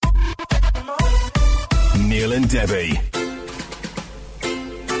Neil and Debbie.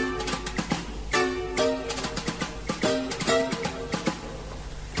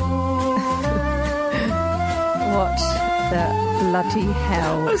 What the bloody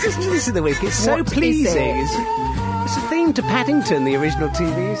hell? I was listening to this in the week. It's so What is pleasing. it? It's a theme to Paddington, the original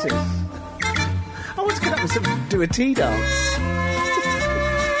TV series. I want to get up and do a tea dance.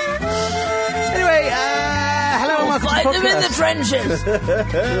 Anyway, hello and welcome to the Fight them in the podcast. trenches.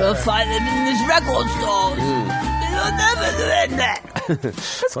 We'll fight them in this record store. You'll never do that.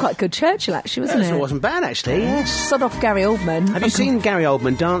 That's quite good Churchill, actually, wasn't It it? wasn't bad, actually. Yes. Sod off Gary Oldman. Have you seen Gary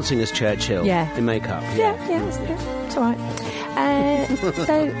Oldman dancing as Churchill? Yeah. In makeup? Yeah, it's all right.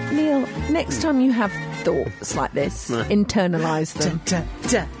 So, Neil, next time you have thoughts like this, internalise them.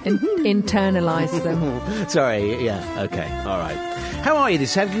 Internalise them. Sorry, yeah, okay, all right. How are you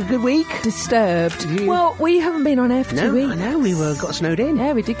this? Have you a good week? Disturbed. Well, we haven't been on air for 2 weeks. I know, we got snowed in.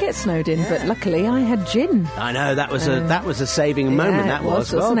 Yeah, we did get snowed in, but luckily I had gin. I know, that was a saving moment, Yeah, that it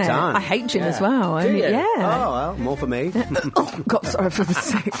was. Well wasn't it? done. I hate gin as well. Do you? Yeah. Oh, well, more for me. Oh, God, sorry, I feel a bit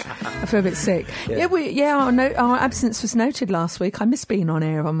sick. I feel a bit sick. Our absence was noted last week. I miss being on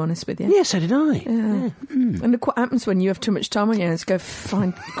air, if I'm honest with you. Yeah, so did I. Yeah. And look what happens when you have too much time on your hands to go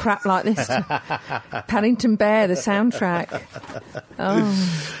find crap like this. Paddington Bear, the soundtrack.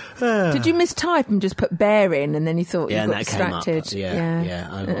 Oh. Did you mistype and just put bear in and then you thought you got distracted? Came up. Yeah.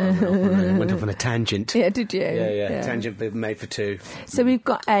 I went off on a tangent. Yeah, did you? Yeah. Tangent made for two. So we've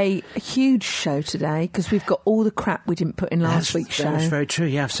got a huge show today because we've got all the crap we didn't put in last week's show. That's very true.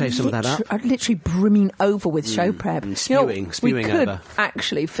 Yeah, I've saved some of that up. Literally brimming over with show prep. And spewing we could over.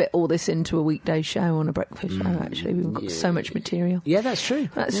 actually fit all this into a weekday show on a breakfast show, actually. We've got so much material. Yeah, that's true.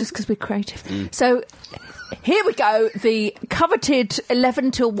 That's just because we're creative. So here we go, the coveted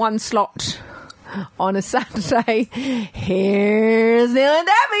 11 till 1 slot on a Saturday. Here's Neil and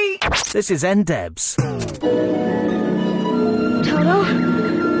Debbie. This is NDebs. Toto,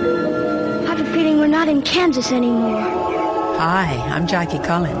 I have a feeling we're not in Kansas anymore. Hi, I'm Jackie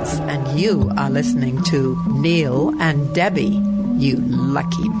Collins, and you are listening to Neil and Debbie, you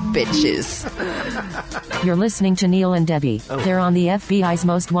lucky bitches. You're listening to Neil and Debbie. They're on the FBI's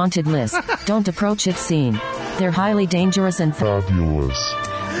most wanted list. Don't approach it scene. They're highly dangerous and Fabulous.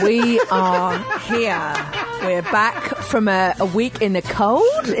 We are here. We're back from a week in the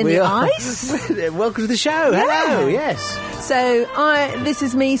cold, in the ice. Welcome to the show. Hello, yes. So this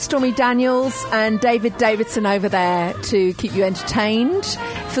is me, Stormy Daniels, and David Davidson over there to keep you entertained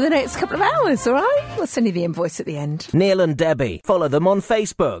for the next couple of hours, all right? We'll send you the invoice at the end. Neil and Debbie. Follow them on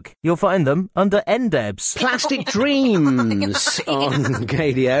Facebook. You'll find them under NDebs. Plastic Dreams on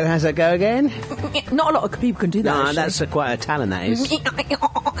Gadio. How's that go again? Not a lot of people can do that, No, actually. that's quite a talent, that is.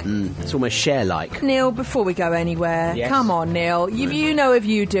 It's almost Cher-like. Neil, before we go anywhere, Yes. come on, Neil. You know if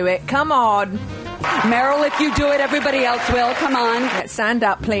you do it. Come on. Meryl, if you do it, everybody else will. Come on. Let's stand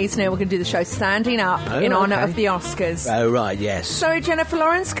up, please, Neil. We're going to do the show standing up in honour okay. of the Oscars. Oh, right, yes. Sorry, Jennifer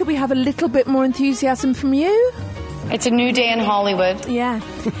Lawrence, could we have a little bit more enthusiasm from you? It's a new day in Hollywood. Yeah.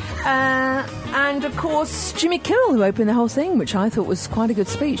 And, of course, Jimmy Kimmel, who opened the whole thing, which I thought was quite a good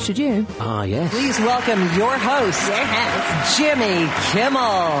speech. Did you? Ah, yes. Please welcome your host, Jimmy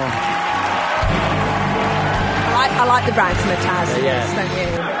Kimmel. I like the razzmatazz, Yeah. don't you?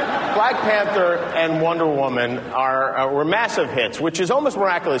 Black Panther and Wonder Woman were massive hits, which is almost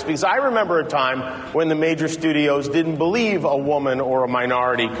miraculous because I remember a time when the major studios didn't believe a woman or a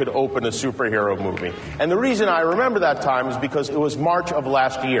minority could open a superhero movie. And the reason I remember that time is because it was March of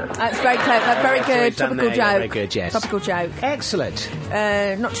last year. That's very clever. That's very good. done Topical there, joke. yeah, very good, yes. Topical joke. Excellent.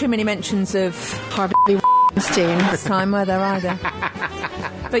 Not too many mentions of Harvey Weinstein this time, were there, either?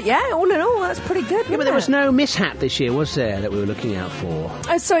 But yeah, all in all, that's pretty good. Yeah, but there was no mishap this year, was there, that we were looking out for?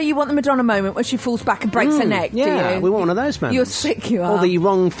 Oh, sorry, you want the Madonna moment where she falls back and breaks her neck, do Yeah, you? we want one of those moments. You're sick, you are. Or the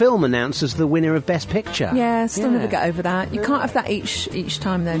wrong film announced as the winner of Best Picture. Yeah, still never get over that. You can't have that each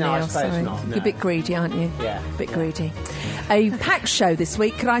time, though, No, I Neil. suppose Sorry. not, no. You're a bit greedy, aren't you? Yeah. A bit greedy. A packed show this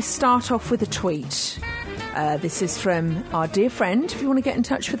week. Could I start off with a tweet? This is from our dear friend. If you want to get in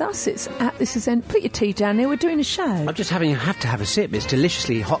touch with us, it's at This Is End. Put your tea down here. We're doing a show. I'm just have to have a sip. It's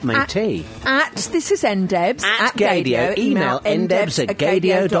deliciously hot made tea. At This Is NDebs. At Gadio. Email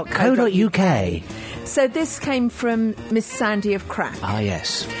ndebs@gadio.co.uk. So this came from Miss Sandy of Crack. Ah,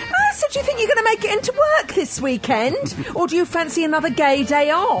 yes. So do you think you're going to make it into work this weekend? Or do you fancy another gay day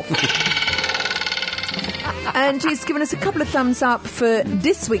off? And he's given us a couple of thumbs up for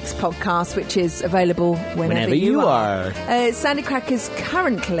this week's podcast, which is available whenever you are. Sandy Crack is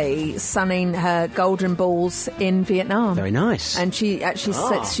currently sunning her golden balls in Vietnam. Very nice. And she actually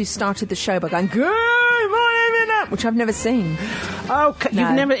said she started the show by going, "Good morning, Vietnam." which I've never seen. Oh, you've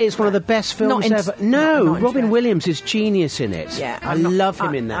never... It's one of the best films ever. No, Robin Williams is genius in it. Yeah, I love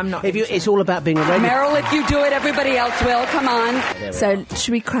him in that. I'm not it's all about being a radio... Meryl, if you do it, everybody else will. Come on. So,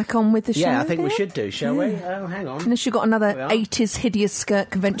 should we crack on with the show? Yeah, I think we should do, shall we? Oh, hang on. Unless you've got another 80s hideous skirt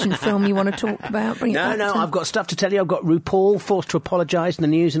convention film you want to talk about. Bring it back to... I've got stuff to tell you. I've got RuPaul forced to apologise in the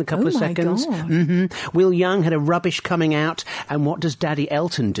news in a couple of seconds. God. Mm-hmm. Will Young had a rubbish coming out, and what does Daddy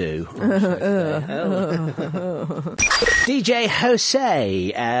Elton do? DJ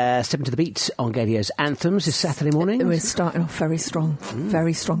Jose, stepping to the beat on Gadio's Anthems this Saturday morning. We're starting off very strong,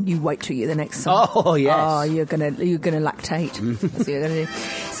 very strong. You wait till you hear the next song. Oh yes. Oh, you're gonna lactate. That's what you're gonna do.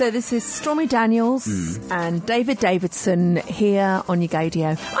 So this is Stormy Daniels and David Davidson here on your Gadio.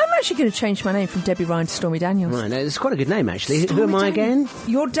 I'm actually going to change my name from Debbie Ryan to Stormy Daniels. Right, no, it's quite a good name actually. Stormy Who am I again?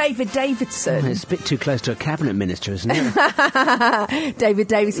 You're David Davidson. Oh, it's a bit too close to a cabinet minister, isn't it? David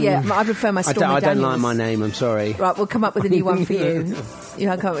Davis. Yeah, I prefer my Stormy Daniels. I don't like my name. I'm sorry. Right, we'll come up with a new one for you.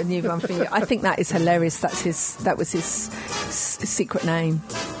 I'll come up with a new one for you. I think that is hilarious. That was his secret name.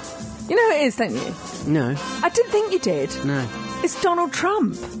 You know who it is, don't you? No. I didn't think you did. No. It's Donald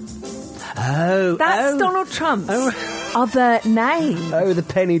Trump. Oh. That's Donald Trump's other name. Oh, the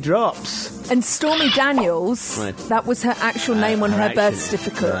penny drops. And Stormy Daniels, that was her actual name on her birth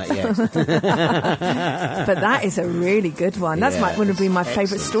certificate. Right, yes. But that is a really good one. That's one of my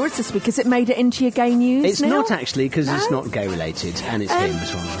favourite stories this week. Has it made it into your gay news? It's not actually, because it's not gay related, and it's him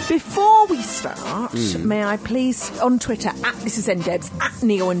as well. Before we start, may I please, on Twitter, this is NDebs, at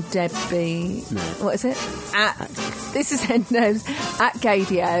Neil and Debbie. No. What is it? This is NDebs, at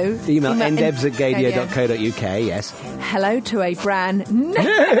Gadio. Email ndebs@gadio.co.uk, yes. Hello to a brand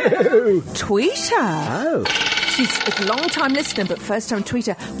new tweeter. Oh. She's a long-time listener, but first-time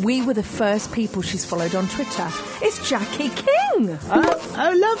tweeter. We were the first people she's followed on Twitter. It's Jackie King.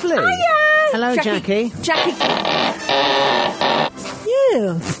 Oh, lovely. Oh, yeah. Hello, Jackie. Jackie.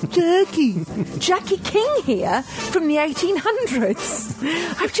 Yes, Jackie. Jackie King here from the 1800s.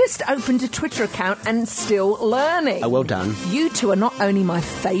 I've just opened a Twitter account and still learning. Oh, well done. You two are not only my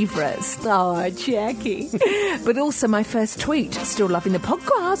favourites, Jackie, but also my first tweet. Still loving the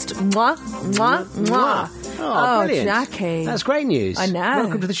podcast. Mwah, mwah, mwah. Oh, brilliant. Jackie. That's great news. I know.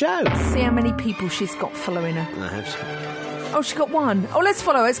 Welcome to the show. See how many people she's got following her. I have. Oh, she got one. Oh, let's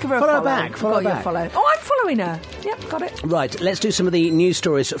follow her. Let's give her a follow. Follow her back. Follow her back. Oh, I'm following her. Yep, got it. Right, let's do some of the news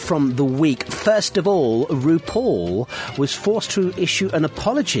stories from the week. First of all, RuPaul was forced to issue an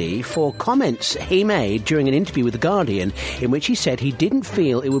apology for comments he made during an interview with The Guardian, in which he said he didn't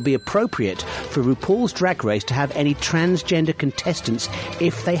feel it would be appropriate for RuPaul's Drag Race to have any transgender contestants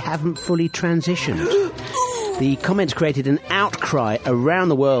if they haven't fully transitioned. The comments created an outcry around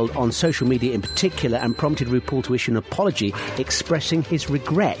the world on social media in particular and prompted RuPaul to issue an apology expressing his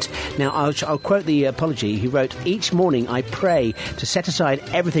regret. Now, I'll quote the apology. He wrote, "Each morning I pray to set aside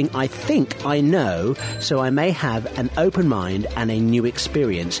everything I think I know so I may have an open mind and a new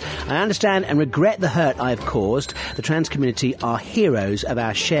experience. I understand and regret the hurt I have caused. The trans community are heroes of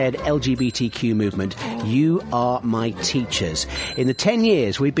our shared LGBTQ movement. You are my teachers. In the 10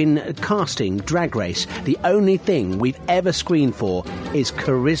 years we've been casting Drag Race, the only thing we've ever screened for is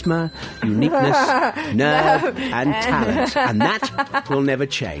charisma, uniqueness, nerve and talent, and that will never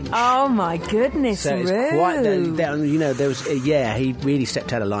change." Oh my goodness, so it's quite there was he really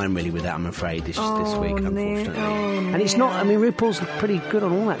stepped out of line really with that, I'm afraid, this week, unfortunately. And it's not, I mean, RuPaul's pretty good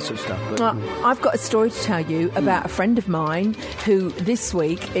on all that sort of stuff. But, I've got a story to tell you about a friend of mine who this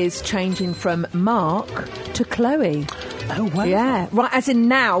week is changing from Mark to Chloe. Oh, wow. Yeah, right, as in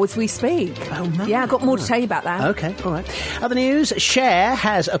now, as we speak. Oh, man. Yeah, I've got more to tell you about that. Okay, all right. Other news, Cher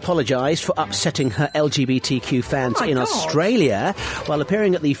has apologised for upsetting her LGBTQ fans in Australia. While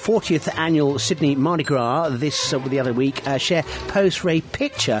appearing at the 40th annual Sydney Mardi Gras the other week, Cher posed for a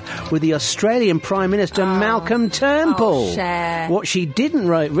picture with the Australian Prime Minister Malcolm Turnbull. Oh, Cher. What she didn't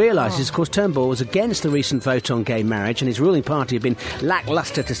realise is, of course, Turnbull was against the recent vote on gay marriage, and his ruling party have been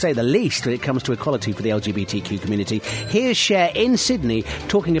lacklustre, to say the least, when it comes to equality for the LGBTQ community. Here's Cher in Sydney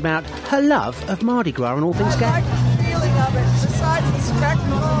talking about her love of Mardi Gras and all things gay. I like the feeling of it, besides the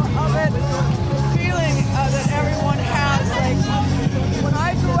spectacle of it, the feeling that everyone has. Like, when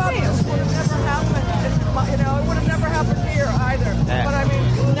I grew up, this would have never happened. It would have never happened here either. But I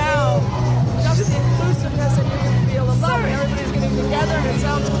mean, now, just the inclusiveness and you can feel the love, and everybody's getting together, and it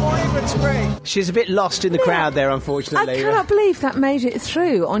sounds corny, but it's great. She's a bit lost in the crowd there, unfortunately. I cannot believe that made it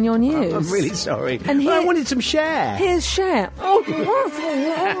through on your news. I'm really sorry. And I wanted some Cher. Here's Cher.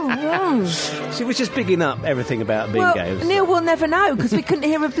 She was just bigging up everything about being gay. Neil will never know, because we couldn't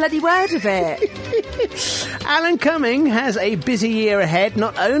hear a bloody word of it. Alan Cumming has a busy year ahead.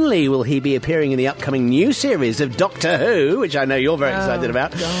 Not only will he be appearing in the upcoming new series of Doctor Who, which I know you're very excited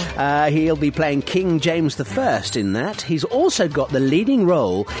about, he'll be playing King James I in that. He's also got the leading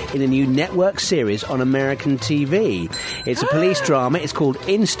role in a new network series on American TV. It's a police drama. It's called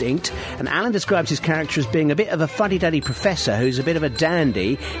Instinct, and Alan describes his character as being a bit of a fuddy-duddy professor who's a bit of a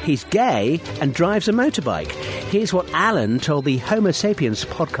dandy. He's gay and drives a motorbike. Here's what Alan told the Homo Sapiens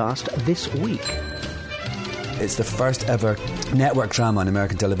podcast this week. It's the first ever network drama on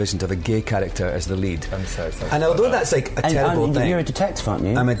American television to have a gay character as the lead. I'm so sorry. And although that's like a terrible thing... You're a detective, aren't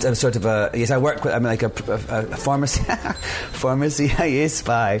you? I'm sort of a... Yes, I work with... I'm like a pharmacy... former CIA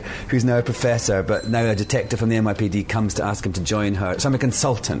spy who's now a professor, but now a detective from the NYPD comes to ask him to join her. So I'm a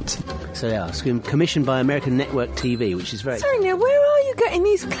consultant. So yeah, commissioned by American Network TV, which is very... Sorry, Neil, where are you getting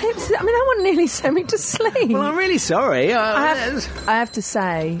these clips? I mean, I want nearly send me to sleep. Well, I'm really sorry. I have to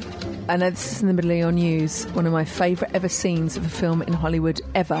say, I know this is in the middle of your news, one of my favourite ever scenes of a film in Hollywood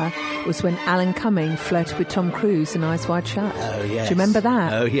ever was when Alan Cumming flirted with Tom Cruise in Eyes Wide Shut. Oh, yes. Do you remember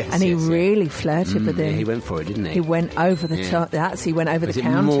that? Oh, yes. And he really flirted with him. Yeah, he went for it, didn't he? He went over the top. He went over the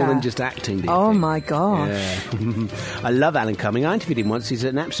counter. More than just acting, do you think? My gosh. Yeah. I love Alan Cumming. I interviewed him once. He's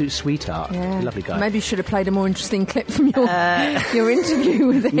an absolute sweetheart. Yeah. Lovely guy. Maybe you should have played a more interesting clip from your interview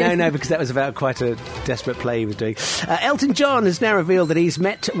with him. No, because that was about quite a desperate play he was doing. Elton John has now revealed that he's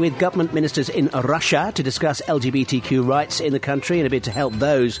met with government ministers in Russia to discuss LGBTQ rights in the country in a bid to help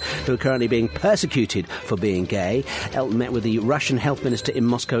those who are currently being persecuted for being gay. Elton met with the Russian health minister in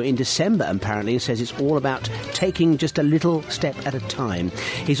Moscow in December, apparently, and says it's all about taking just a little step at a time.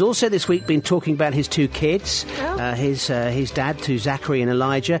 He's also this week been talking about his two kids, his dad, to Zachary and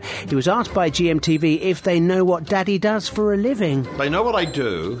Elijah. He was asked by GMTV if they know what Daddy does for a living. They know what I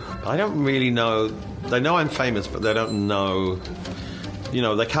do. I don't really know. They know I'm famous, but they don't know. You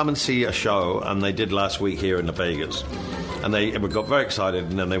know, they come and see a show, and they did last week here in the Vegas. And they got very excited,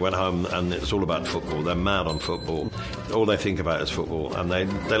 and then they went home, and it's all about football. They're mad on football. All they think about is football. And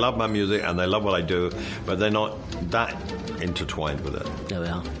they love my music, and they love what I do, but they're not that intertwined with it. There we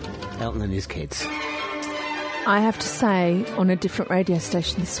are. Elton and his kids. I have to say, on a different radio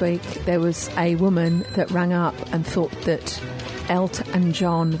station this week, there was a woman that rang up and thought that Elton and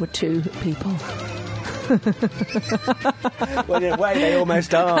John were two people. Well, in a way, they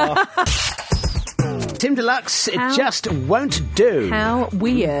almost are. Tim Deluxe, it just won't do. How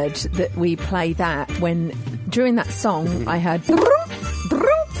weird that we play that when, during that song, I heard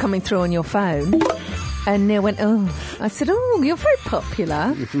coming through on your phone. And Neil went, I said, you're very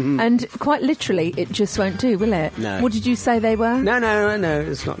popular. And quite literally, it just won't do, will it? No. What did you say they were? No,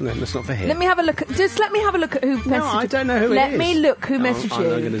 it's not. No, that's not for him. Let me have a look. Let me have a look at who messaged you. No, I don't know who it is. Let me look who messaged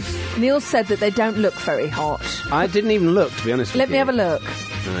you. Neil said that they don't look very hot. I didn't even look, to be honest with you. Let me have a look.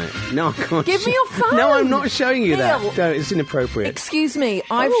 Right. No, I can't. Give me your phone. No, I'm not showing you Neil. that. No, it's inappropriate. Excuse me,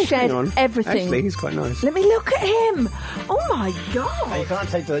 I've shared everything. Actually, he's quite nice. Let me look at him. Oh my God.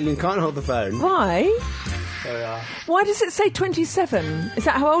 No, you can't hold the phone. Why? There we are. Why does it say 27? Is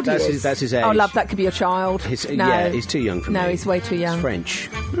that how old he is? That's his age. Oh, love, that could be a child. No. Yeah, he's too young for me. No, he's way too young. It's French.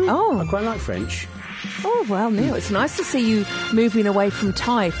 Oh. I quite like French. Oh, well, Neil, it's nice to see you moving away from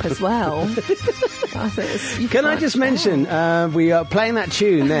type as well. Can I just mention, we are playing that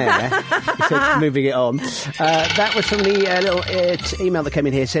tune there, so moving it on. That was from the little email that came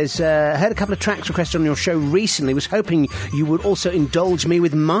in here. It says, heard a couple of tracks requested on your show recently, was hoping you would also indulge me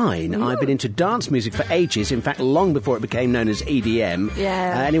with mine. I've been into dance music for ages, in fact, long before it became known as EDM.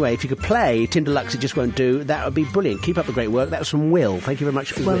 Yeah. Anyway, if you could play Tim Deluxe, It Just Won't Do, that would be brilliant. Keep up the great work. That was from Will. Thank you very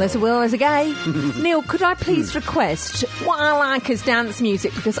much for Well, there's a Will, there's a gay. Neil, could I please request what I like is dance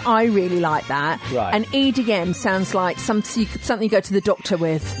music, because I really like that. Right. And EDM sounds like something you go to the doctor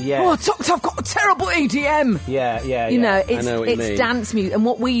with. Yeah. Oh, doctor, I've got a terrible EDM. Yeah. You know, I know what you mean. dance music, and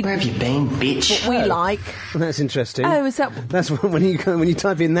where have you been, bitch? What we like. Well, that's interesting. Oh, is that? That's when you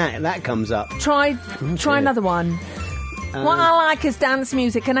type in that comes up. Try another one. What I like is dance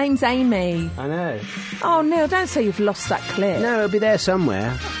music. Her name's Amy. I know. Oh, Neil, don't say you've lost that clip. No, it'll be there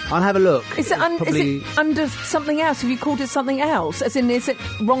somewhere. I'll have a look. Is it under something else? Have you called it something else? As in, is it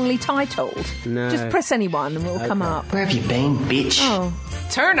wrongly titled? No. Just press anyone and it'll come up. Where have you been, bitch? Oh.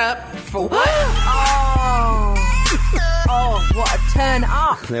 Turn up for what? Oh, what a turn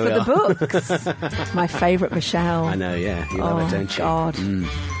up for There we the are. books. My favourite Michelle. I know, yeah. You love it, don't you? God.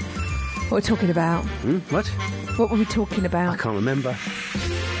 What are we talking about? What? What were we talking about? I can't remember. If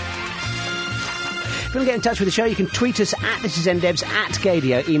you want to get in touch with the show, you can tweet us at thisisndebs at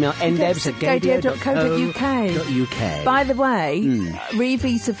Gadio. Email ndebs@gadio.co.uk. By the way,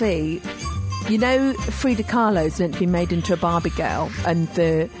 re-vis-a-vis, you know Frida Kahlo's meant to be made into a Barbie girl, and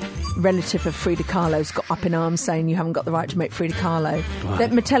the relative of Frida Kahlo's got up in arms saying you haven't got the right to make Frida Kahlo. Right.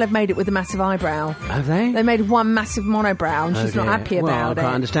 That Mattel have made it with a massive eyebrow. Have they? They made one massive monobrow and she's not happy about it. I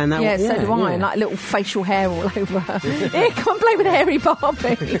can't understand that. Yeah, so do I. And like little facial hair all over her. Here, come and play with hairy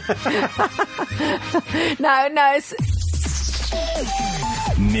Barbie. No, it's...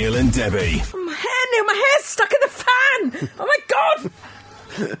 Neil and Debbie. My hair, Neil, my hair's stuck in the fan! Oh my God!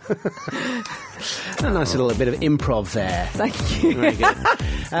 A nice little bit of improv there. Thank you. Very good.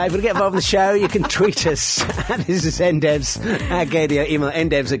 If you want to get involved in the show, you can tweet us at This Is NDevs at Gadio. Email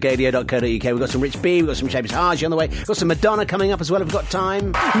ndevs@gadio.co.uk. We've got some Rich B, we've got some James Hardy on the way. We've got some Madonna coming up as well if we've got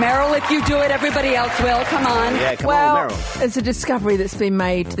time. Meryl, if you do it, everybody else will. Come on. Yeah, come on, on, Meryl. There's a discovery that's been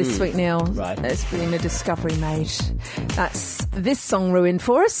made this week, Neil. Right. There's been a discovery made. That's this song ruined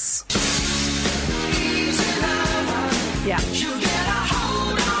for us. Yeah.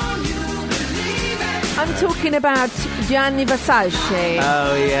 I'm talking about Gianni Versace.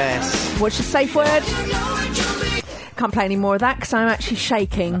 Oh, yes. What's your safe word? Can't play any more of that because I'm actually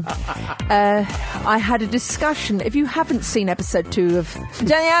shaking. I had a discussion. If you haven't seen episode 2 of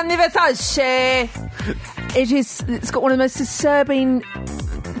Gianni Versace, it's got one of the most disturbing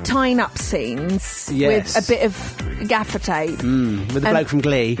tying-up scenes with a bit of gaffer tape. With the bloke from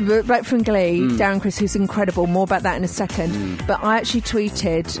Glee. The bloke from Glee, Darren Criss, who's incredible. More about that in a second. But I actually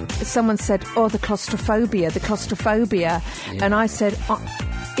tweeted, someone said, the claustrophobia. Yeah. And I said,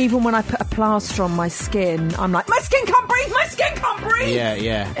 even when I put a plaster on my skin, I'm like, my skin can't breathe!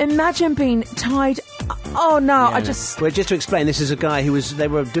 Yeah. Imagine being tied... Oh, no, Yeah, Well, just to explain, this is a guy who they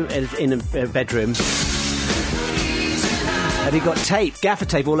were in a bedroom... And he got gaffer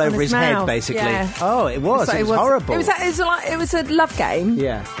tape all over his head, basically. Yeah. Oh, it was horrible. It was a love game.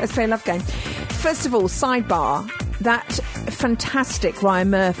 Yeah. Let's play a love game. First of all, sidebar, that fantastic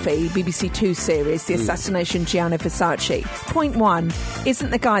Ryan Murphy BBC 2 series, The Assassination of Gianni Versace. Point 1, isn't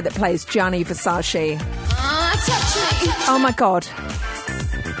the guy that plays Gianni Versace... Oh, my God.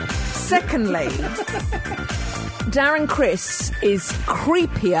 Secondly... Darren Criss is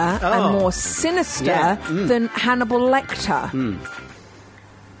creepier and more sinister than Hannibal Lecter.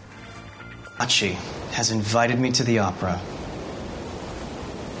 Versace has invited me to the opera.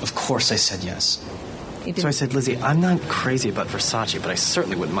 Of course I said yes. So I said, Lizzie, I'm not crazy about Versace, but I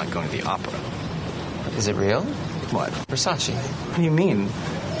certainly wouldn't mind going to the opera. Is it real? What? Versace. What do you mean?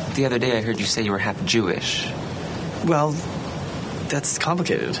 The other day I heard you say you were half Jewish. Well... That's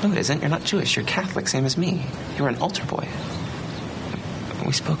complicated. No, it isn't. You're not Jewish. You're Catholic, same as me. You're an altar boy.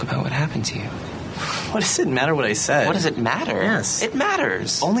 We spoke about what happened to you. What does it matter what I said? What does it matter? Yes. It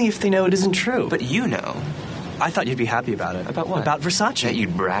matters. Only if they know it isn't true. But you know. I thought you'd be happy about it. About what? About Versace. That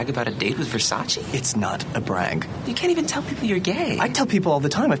you'd brag about a date with Versace? It's not a brag. You can't even tell people you're gay. I tell people all the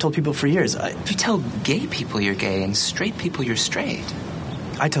time. I've told people for years. You tell gay people you're gay and straight people you're straight.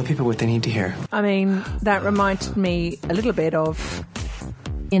 I tell people what they need to hear. I mean, that reminded me a little bit of...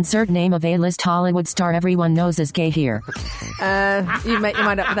 Insert name of A-list Hollywood star everyone knows is gay here. You make your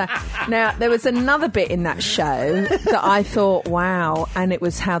mind up for that. Now, there was another bit in that show that I thought, wow, and it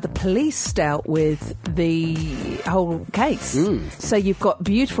was how the police dealt with the whole case. So you've got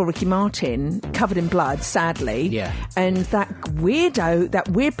beautiful Ricky Martin, covered in blood, sadly, and that weird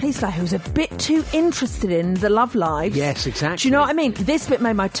police guy who's a bit too interested in the love life. Yes, exactly. Do you know what I mean? This bit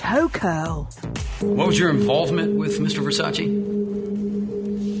made my toe curl. What was your involvement with Mr. Versace?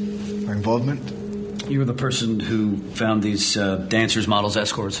 Involvement? You were the person who found these dancers, models,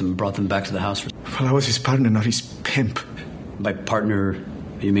 escorts, and brought them back to the house. Well, I was his partner, not his pimp. By partner,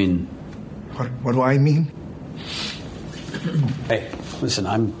 you mean? What do I mean? Hey, listen,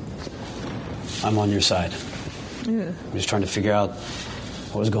 I'm on your side. Yeah. I'm just trying to figure out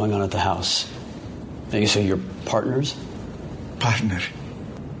what was going on at the house. Now, you say you're partners? Partner.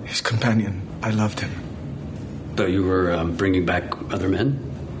 His companion. I loved him. So you were bringing back other men?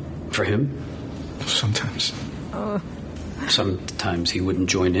 For him? Sometimes. Sometimes he wouldn't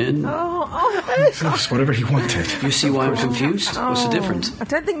join in? Yes, whatever he wanted. You see why I'm confused? What's the difference? I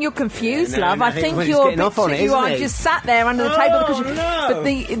don't think you're confused, No, love. I I think think he's you're getting off on it, you isn't are he? just sat there under the table because you, no. But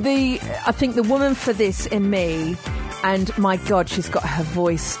I think the woman for this in me, and my God, she's got her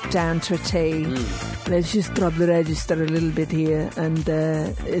voice down to a T. Let's just drop the register a little bit here, and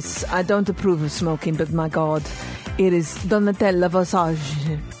I don't approve of smoking, but my God, it is Donatella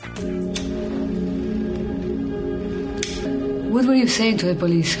Versace. What were you saying to the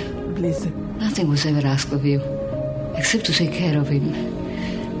police? Please. Nothing was ever asked of you, except to take care of him.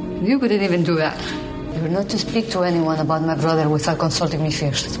 You couldn't even do that. You were not to speak to anyone about my brother without consulting me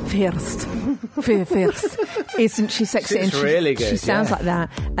first. Fierce. Isn't she sexy? She's really good, She sounds like that.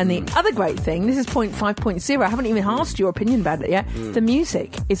 And the other great thing, this is point 5.0, I haven't even asked your opinion about it yet. The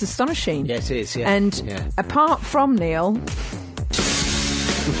music is astonishing. Yes, it is, yeah. And apart from Neil...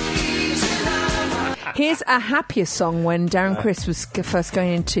 Here's a happier song when Darren Criss was first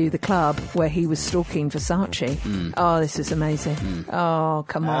going into the club where he was stalking Versace. Oh, this is amazing. Oh,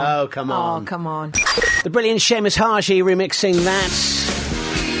 come on. Oh, come on. Oh, come on. The brilliant Seamus Haji remixing that.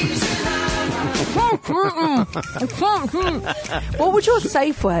 What would your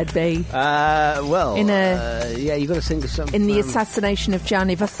safe word be? Well, yeah, you got to think of something. In the assassination of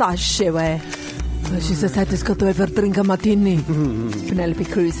Gianni Versace, where she says, I just got to ever drink a martini. Penelope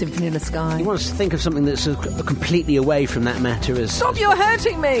Cruz, Symphony in the Sky. You want to think of something that's completely away from that matter as... Stop, you're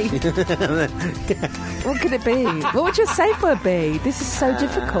hurting me! What could it be? What would your safe word be? This is so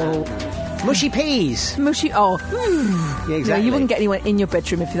difficult. Mushy peas. Yeah, exactly. No, you wouldn't get anyone in your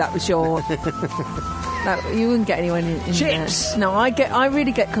bedroom if that was your... you wouldn't get anyone in chips. There. No, I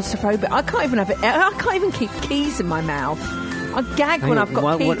really get claustrophobic. I can't even keep keys in my mouth. I gag when I've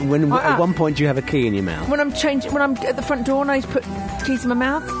got keys. At one point, do you have a key in your mouth? When I'm at the front door and I put keys in my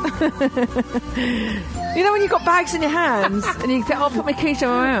mouth. You know when you've got bags in your hands and you think, I'll put my keys in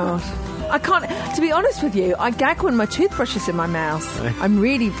my mouth. I can't. To be honest with you, I gag when my toothbrush is in my mouth. I'm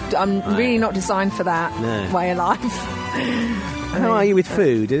really not designed for that way of life. How are you with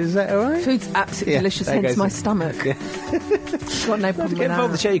food? Is that all right? Food's absolutely delicious, hence my stomach. Got no problem with Get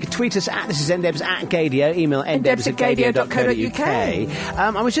involved with the show. You can tweet us at, this is ndebs at Gadio, email ndebs@gadio.co.uk.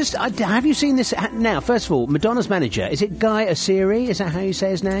 I was just, have you seen this now? First of all, Madonna's manager, is it Guy Oseary? Is that how you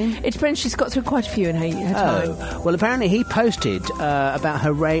say his name? It depends, she's got through quite a few in her time. Well, apparently he posted about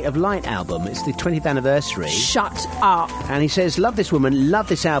her Ray of Light album. It's the 20th anniversary. Shut up. And he says, love this woman, love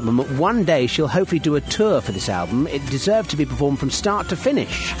this album. One day she'll hopefully do a tour for this album. It deserved to be performed from start to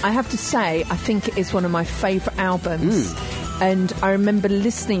finish. I have to say, I think it is one of my favourite albums. And I remember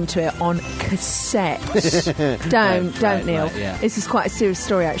listening to it on cassette. Don't, Neil. Right, yeah. This is quite a serious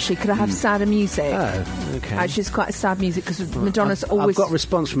story, actually. Could I have sadder music? Oh, okay. Actually, it's quite a sad music because Madonna's always... I've got a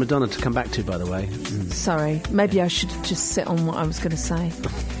response from Madonna to come back to, by the way. Sorry. Maybe I should just sit on what I was going to say.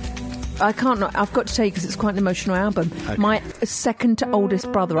 I can't not. I've got to tell you because it's quite an emotional album. Okay. My second to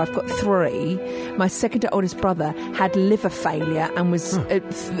oldest brother, I've got 3. My second to oldest brother had liver failure and was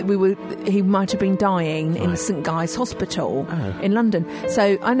he might have been dying in St Guy's Hospital in London.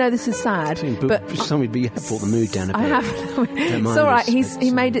 So I know this is sad, but you have brought the mood down a bit. I have. It's all right.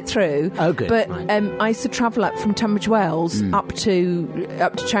 He made it through. Oh, good. But I used to travel up from Tunbridge Wells up to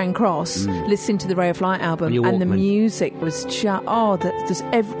Charing Cross, listening to the Ray of Light album, and the music was just there's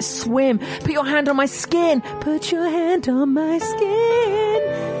every swim. Put your hand on my skin. Put your hand on my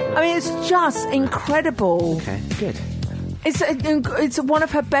skin. I mean, it's just incredible. Okay, good. It's one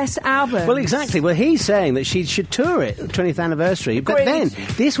of her best albums. Well, exactly. Well, he's saying that she should tour it, 20th anniversary. But then,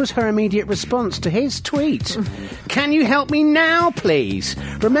 this was her immediate response to his tweet. Can you help me now, please?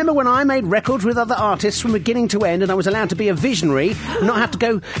 Remember when I made records with other artists from beginning to end and I was allowed to be a visionary and not have to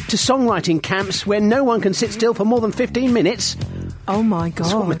go to songwriting camps where no one can sit still for more than 15 minutes? Oh, my God.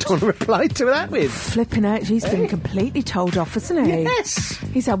 That's what Madonna replied to that with. Flipping out. He's been completely told off, hasn't he? Yes.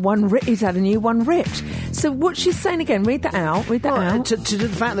 He's had a new one ripped. So what's she saying again? Read that out. Read that out. To the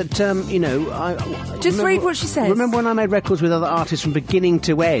fact that, read what she says. Remember when I made records with other artists from beginning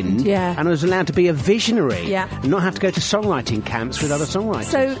to end? Yeah. And I was allowed to be a visionary. Yeah. And not have to go to songwriting camps with other songwriters.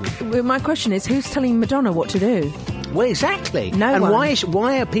 So my question is, who's telling Madonna what to do? Well, exactly. No and one.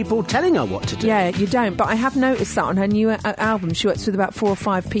 why are people telling her what to do? Yeah, you don't. But I have noticed that on her new album, she works with about 4 or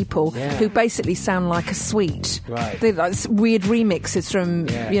 5 people who basically sound like a suite. Right. They're like weird remixes from,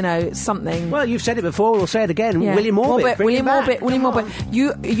 something. Well, you've said it before. We'll say it again. Yeah. William Orbit. William Orbit. Are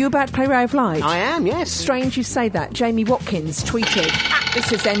you about to play Ray of Light? I am, yes. Strange you say that. Jamie Watkins tweeted, this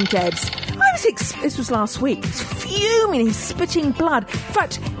is NDebs. This was last week. He's fuming. He's spitting blood. In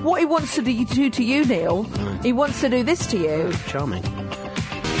fact, what he wants to do to you, Neil, he wants to do this to you. Charming.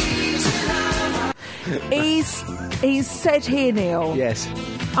 He's said here, Neil. Yes.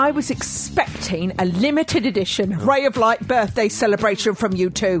 I was expecting a limited edition Ray of Light birthday celebration from you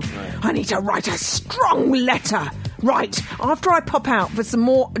two. Right. I need to write a strong letter. Right, after I pop out for some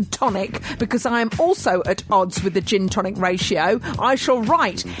more tonic, because I am also at odds with the gin-tonic ratio, I shall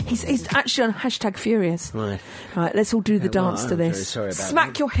write. He's actually on #furious. Right. Right, let's all do the dance to this. Sorry about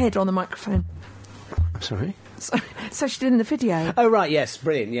Smack your head on the microphone. I'm sorry? So she did in the video. Oh, right, yes,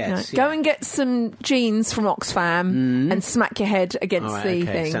 brilliant, yes. Right. Go and get some jeans from Oxfam and smack your head against the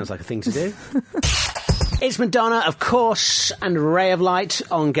thing. Sounds like a thing to do. It's Madonna, of course, and Ray of Light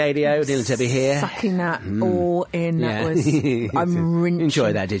on Gadio. Neil and Debbie here. Sucking that all in. That was... I'm rinsing.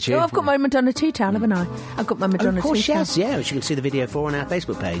 Enjoy that, did you? Oh, I've got my Madonna tea towel, haven't I? I've got my Madonna of course, tea yes, towel. yeah, which you can see the video for on our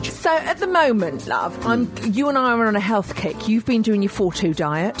Facebook page. So, at the moment, love, you and I are on a health kick. You've been doing your 4-2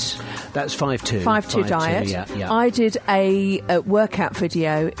 diet. That's 5-2. 5-2 diet. Yeah. I did a workout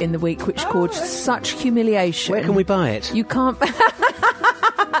video in the week which called Such Humiliation. Where can we buy it? You can't...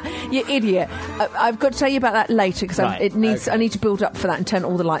 You idiot. I've got to tell you about that later because I need to build up for that and turn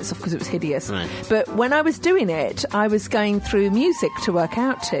all the lights off because it was hideous. Right. But when I was doing it, I was going through music to work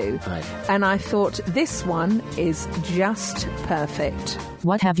out to. Right. And I thought, this one is just perfect.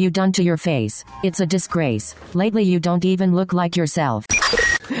 What have you done to your face? It's a disgrace. Lately you don't even look like yourself.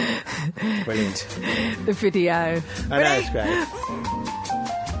 Brilliant. The video. I know, it's great.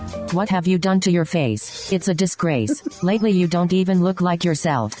 What have you done to your face? It's a disgrace. Lately you don't even look like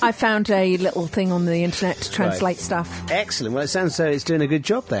yourself. I found a little thing on the internet to translate stuff. Excellent. Well, it sounds so it's doing a good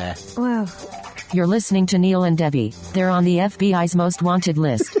job there. Well... You're listening to Neil and Debbie. They're on the FBI's most wanted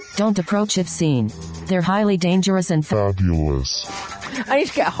list. Don't approach if seen. They're highly dangerous and fabulous. I need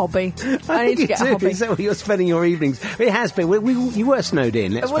to get a hobby. I need to get a hobby. Is that where you're spending your evenings? It has been. You were snowed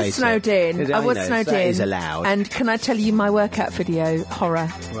in, let's face it. I was snowed in. That is allowed. And can I tell you my workout video? Horror.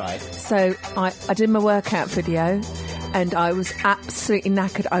 Right. So I did my workout video and I was absolutely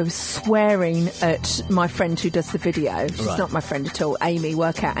knackered. I was swearing at my friend who does the video. She's not my friend at all. Amy,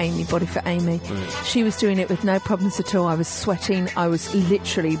 Workout Amy, Body Fit Amy. Right. She was doing it with no problems at all. I was sweating. I was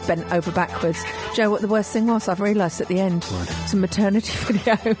literally bent over backwards. Do you know what the worst thing was? I've realised at the end. What? It's a maternity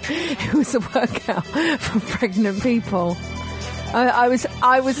video. It was a workout for pregnant people. I was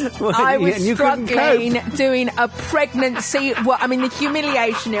struggling doing a pregnancy. The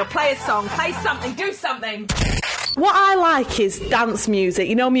humiliation. Neil, play a song, play something, do something. What I like is dance music.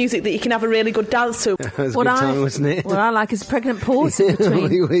 You know, music that you can have a really good dance to. That was a good time, wasn't it? What I like is pregnant pause in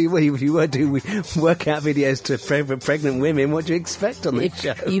between. You were doing workout videos to pregnant women. What do you expect on this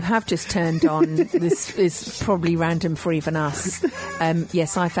show? You have just turned on. This is probably random for even us.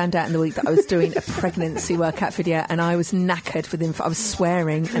 Yes, I found out in the week that I was doing a pregnancy workout video and I was knackered within. I was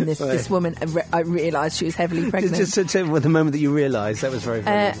swearing, and this woman, I realised she was heavily pregnant. Just the moment that you realised, that was very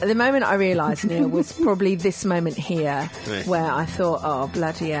funny. The moment I realised, Neil, was probably this moment here, where I thought, oh,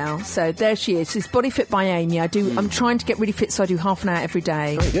 bloody hell. So there she is. She's Body Fit by Amy. I'm trying to get really fit, so I do half an hour every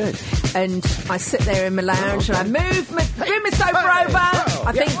day. Very good. And I sit there in my lounge and I move my sofa over.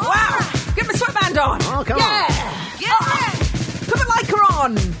 I think, wow, get my sweatband on. Oh, come on. Yeah. Put my Lycra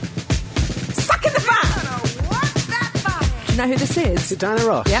on. Suck in the fat. Do you know who this is? Diana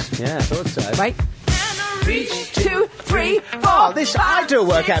Ross. Yep. Yeah, I thought so. Right. Reach 2, 3, 4. Oh, I do a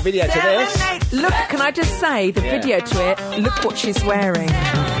workout video to this. 8. Look, can I just say, the video to it, look what she's wearing.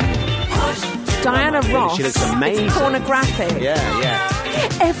 Diana Ross. She looks amazing. It's pornographic.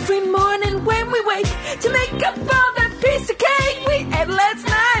 Yeah. Every morning when we wake to make up for that piece of cake we ate last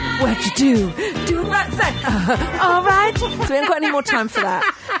night. What'd you do? Do right side. All right. So we haven't got any more time for that.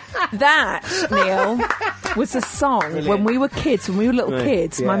 That, Neil, was a song. Brilliant. When we were kids, when we were little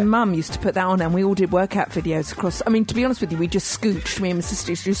kids, my mum used to put that on and we all did workout videos across. I mean, to be honest with you, we just scooched, me and my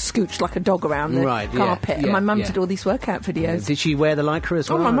sister just scooched like a dog around the carpet. And my mum did all these workout videos. Did she wear the Lycra as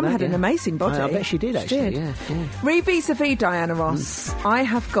well? Oh, my mum had an amazing body. I bet she did, actually. She did. Yeah. Vis-a-vis Diana Ross, I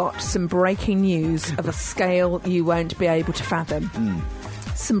have got some breaking news of a scale you won't be able to fathom.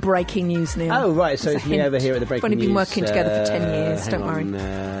 Some breaking news, Neil. Oh, right, so it's me over here at the breaking news. We've only been working together for 10 years, don't worry.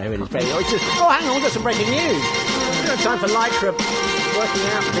 Here it is. Hang on, we've got some breaking news. We've got time for Lycra working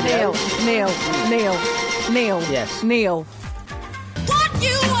out video. Neil. Yes. Neil. What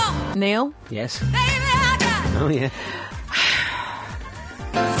you want? Neil? Yes. Baby, I got it. Oh, yeah.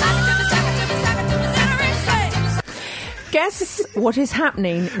 Guess what is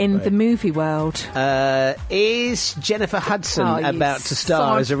happening in the movie world? Is Jennifer Hudson about to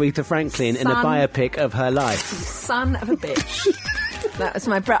star as Aretha Franklin in a biopic of her life? Son of a bitch. That was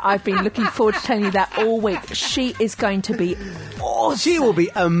my breath. I've been looking forward to telling you that all week. She is going to be awesome. She will be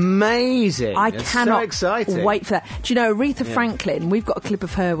amazing. I cannot wait for that. Do you know Aretha Yeah. Franklin? We've got a clip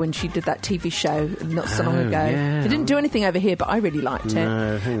of her when she did that TV show not so long ago. yeah. They didn't do anything over here, but I really liked it.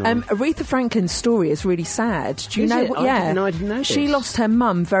 No, hang on. Aretha Franklin's story is really sad. Do you Is know it? what? I Yeah, didn't know she this. lost her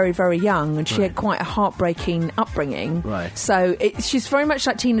mum very, very young, and she had quite a heartbreaking upbringing. Right. So she's very much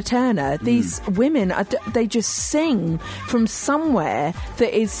like Tina Turner. These women, they just sing from somewhere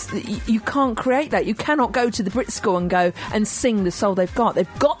that is, you can't create that. You cannot go to the Brit School and go and sing the soul they've got.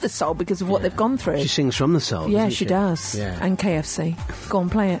 They've got the soul because of what they've gone through. She sings from the soul. Yeah, doesn't she does. Yeah. And KFC. Go on,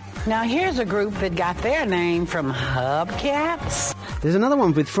 play it. Now here's a group that got their name from hubcaps. There's another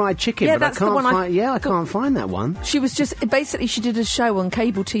one with fried chicken, Yeah, but that's I the can't one find. I can't find that one. She was just basically she did a show on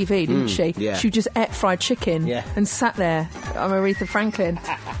cable TV, didn't she? Yeah. She just ate fried chicken and sat there. I'm Aretha Franklin,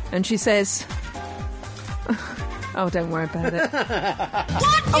 and she says, "Oh, don't worry about it."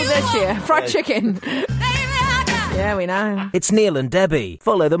 Oh, there she is, fried chicken. Yeah, we know. It's Neil and Debbie.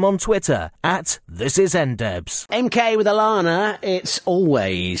 Follow them on Twitter @ThisIsNDebs. MK with Alana. It's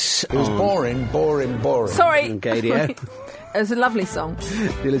always. It was boring. Sorry. On Gadio. It was a lovely song.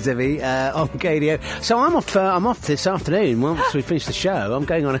 Neil and Debbie on Gadio. So I'm off this afternoon. Once we finish the show, I'm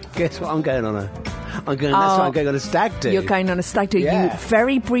going on a. Guess what? I'm going on a. That's why I'm going on a stag do. You're going on a stag do. Yeah. You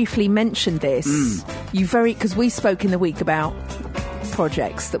very briefly mentioned this. Because we spoke in the week about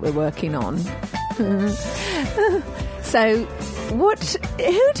projects that we're working on. So, who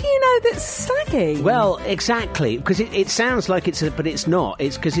do you know that's stagging? Well, exactly, because it sounds like but it's not.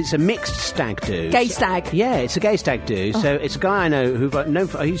 It's because it's a mixed stag do. Gay stag. Yeah, it's a gay stag do. So it's a guy I know who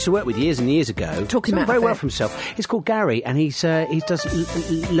I used to work with years and years ago. Talking about very well for himself. He's called Gary, and he does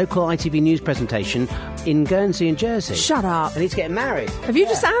local ITV news presentation in Guernsey and Jersey. Shut up. And he's getting married. Have you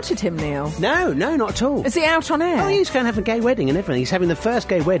just outed him, Neil? No, not at all. Is he out on air? Oh, he's going to have a gay wedding and everything. He's having the first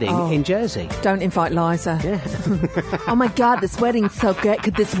gay wedding in Jersey. Don't invite Liza. Yeah. Oh my God, this wedding's so great.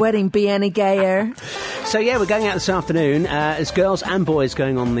 Could this wedding be any gayer? So yeah, we're going out this afternoon. There's girls and boys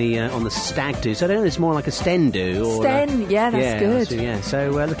going on the stag do. So I don't know, it's more like a sten do. Or that's good. So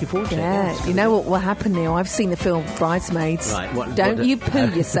looking forward to it. Yeah, you know what will happen, Neil? I've seen the film Bridesmaids. Right. Don't you poo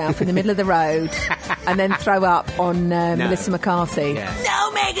yourself in the middle of the road and then throw up on Melissa McCarthy. Yeah.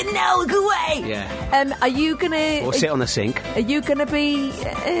 No, Megan, no, go away. Yeah. Are you gonna? Or sit on the sink. Are you gonna be?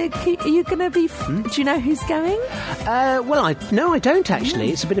 Are you gonna be? Do you know who's going? Well, I don't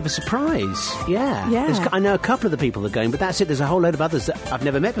actually. It's a bit of a surprise. Yeah. I know a couple of the people that are going, but that's it. There's a whole load of others that I've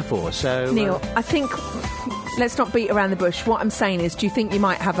never met before. So Neil, I think let's not beat around the bush. What I'm saying is, do you think you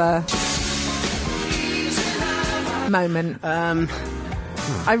might have a moment?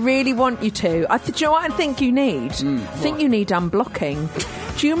 I really want you to. Do you know what I think you need? I think you need unblocking.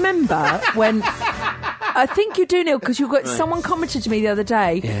 Do you remember when... I think you do, Neil, because someone commented to me the other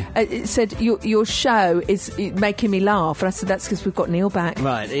day. It said your show is making me laugh, and I said that's because we've got Neil back.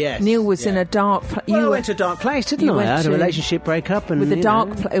 Right? Yes. Neil was in a dark. I went to a dark place, didn't I? I had a relationship breakup, and with a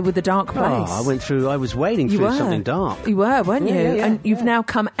dark place. Oh, I was wading through something dark. You were, weren't you? Yeah. And you've now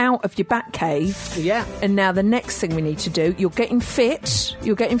come out of your bat cave. Yeah. And now the next thing we need to do, you're getting fit.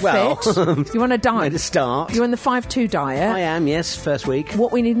 You're on a diet. To start. You're on the 5-2 diet. I am. Yes, first week.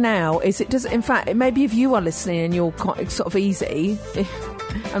 What we need now is in fact, maybe if you are listening and you're sort of easy.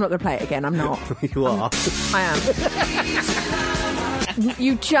 I'm not going to play it again. I'm not. You are. I am.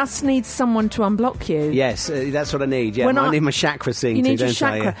 You just need someone to unblock you. Yes, that's what I need. Yeah, I need my chakra synced. You need your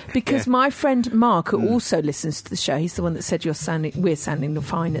chakra because my friend Mark, who also listens to the show, he's the one that said we're sounding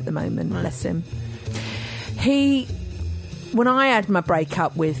fine at the moment. Right. Bless him. When I had my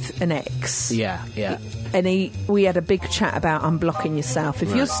breakup with an ex, and we had a big chat about unblocking yourself.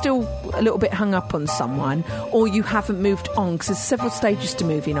 If you're still a little bit hung up on someone, or you haven't moved on, because there's several stages to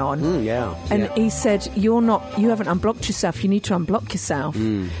moving on. He said, you haven't unblocked yourself, you need to unblock yourself.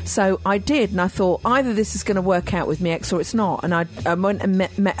 So I did, and I thought, either this is going to work out with my ex or it's not. And I went and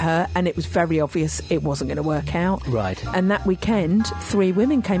met her, and it was very obvious it wasn't going to work out. Right. And that weekend, 3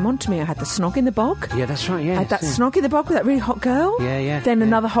 women came on to me. I had the snog in the bog. Yeah, that's right, I had that snog in the bog with that really hot girl. Then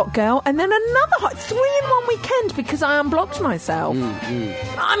another hot girl, and then another hot... 3 in one weekend because I unblocked myself.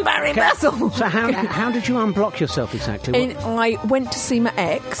 I'm Barry Bessel. So how did you unblock yourself exactly? I went to see my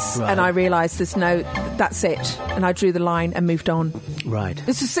ex, and I realised that's it. And I drew the line and moved on. Right.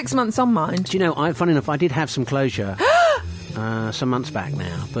 This was 6 months on, mind. Do you know, funny enough, I did have some closure some months back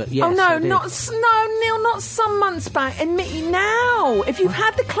now, but yes. Oh no, Neil, not some months back. Admit now. If you've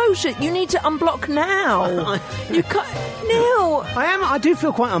had the closure, you need to unblock now. You can't, Neil. I do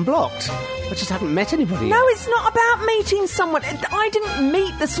feel quite unblocked. I just haven't met anybody yet. No, it's not about meeting someone. I didn't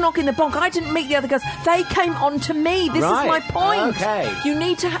meet the snog in the bog. I didn't meet the other girls. They came on to me. This is my point. Okay. You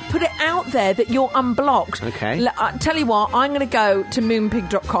need to put it out there that you're unblocked. Okay. I tell you what, I'm going to go to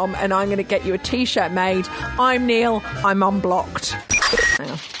moonpig.com and I'm going to get you a T-shirt made. I'm Neil. I'm unblocked.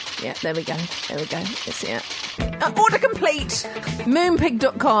 Hang on. Yeah, there we go. Let's see it. Order complete.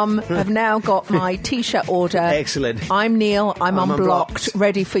 Moonpig.com have now got my T-shirt order. Excellent. I'm Neil. I'm unblocked.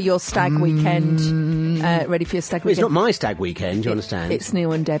 Ready for your stag weekend. Ready for your stag weekend. It's not my stag weekend, do you understand? It's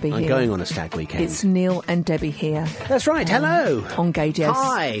Neil and Debbie here. I'm going on a stag weekend. It's Neil and Debbie here. That's right. Hello. On Gadios.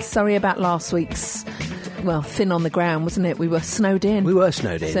 Hi. Sorry about last week's... Well, thin on the ground, wasn't it? We were snowed in. We were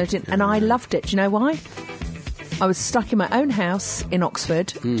snowed in. And I loved it. Do you know why? I was stuck in my own house in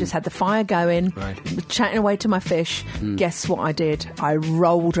Oxford, just had the fire going, chatting away to my fish. Guess what I did? I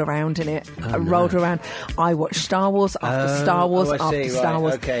rolled around in it. I rolled around. I watched Star Wars after Star Wars after Star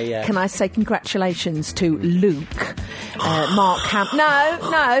Wars. Okay, yeah. Can I say congratulations to Luke, Mark Hamill?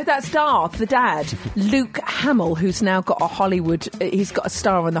 No, that's Darth, the dad. Luke Hamill, who's now got he's got a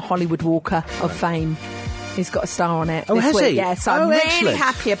star on the Hollywood Walk of Fame. He's got a star on it this has week. he? Yes, I'm really excellent.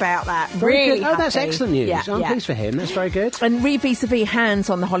 happy about that. Very really good. Oh, that's happy. excellent news. Yeah, I'm pleased for him. That's very good. And vis-a-vis hands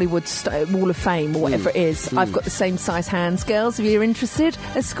on the Hollywood Wall of Fame, or whatever it is, I've got the same size hands, girls, if you're interested,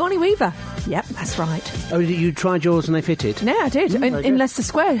 as Scotty Weaver. Yep, that's right. Oh, you tried yours and they fitted? No, I did. In Leicester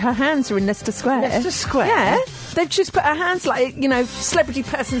Square. Her hands are in Leicester Square. Leicester Square? Yeah. They've just put her hands like, celebrity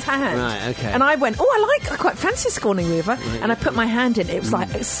person's hand. Right, okay. And I went, I quite fancy Scotty Weaver. Right. And I put my hand in. It was like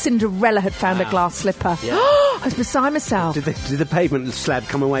Cinderella had found a glass slipper. Yeah. I was beside myself. Did the pavement slab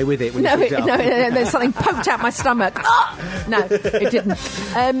come away with it? When No, you picked it up? there's something poked out my stomach. No, it didn't.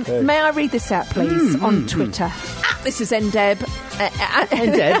 May I read this out, please, on Twitter? This is NDeb.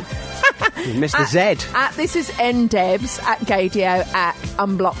 NDeb? You missed the Z. This is ndebs @gadio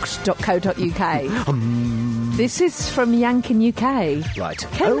 @unblocked.co.uk. This is from Yankin UK. Right.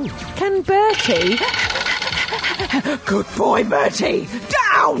 Can Bertie... Good boy, Bertie!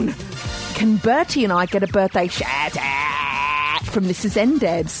 Down! Can Bertie and I get a birthday shout out from This Is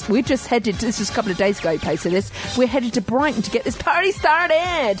NDebs? We're just headed to... This was a couple of days ago he posted this. We're headed to Brighton to get this party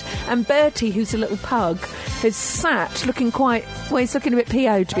started. And Bertie, who's a little pug, has sat looking quite... Well, he's looking a bit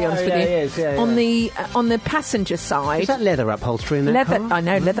PO, to be honest with you. He is, yeah. On the passenger side... Is that leather upholstery in that car? I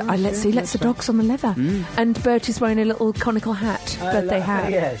know, leather. Let's see the dogs on the leather. And Bertie's wearing a little conical hat, birthday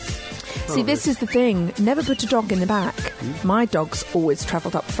hat. Yes. See, this is the thing. Never put a dog in the back. My dogs always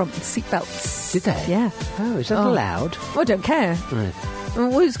travelled up front with seatbelts. Did they? Yeah. Oh, is that allowed? I don't care. Right.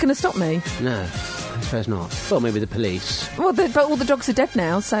 Well, who's going to stop me? No, I suppose not. Well, maybe the police. Well, but all the dogs are dead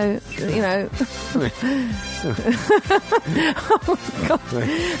now, so, Oh, God.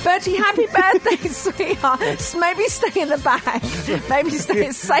 Bertie, happy birthday, sweetheart. Maybe stay in the back. Maybe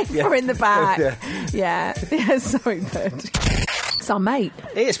stay safer in the back. Yeah. Sorry, Bertie. It's our mate.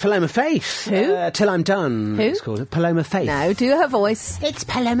 It's Paloma Faith. Who? Till I'm Done. Who? It's called Paloma Faith. No, do her voice. It's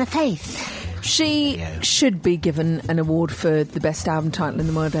Paloma Faith. She should be given an award for the best album title in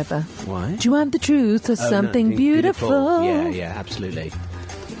the world ever. Why? Do you want the truth or something beautiful? Yeah, absolutely.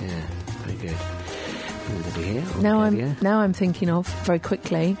 Yeah, very good. Now I'm thinking of, very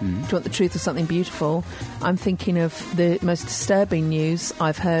quickly, do you want the truth or something beautiful? I'm thinking of the most disturbing news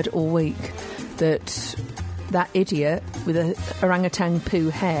I've heard all week, that idiot with a orangutan poo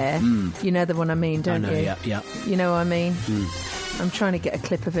hair, you know the one I mean, don't you? Yeah. You know what I mean? I'm trying to get a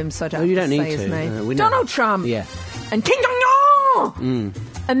clip of him so I don't you have don't to need say his to. name. Donald Trump! Yeah. And Kim Jong-un!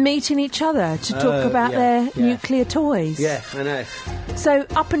 And meeting each other to talk about their nuclear toys. Yeah, I know. So,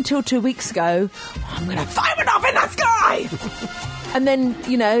 up until 2 weeks ago, I'm going to fire it up in the sky! And then,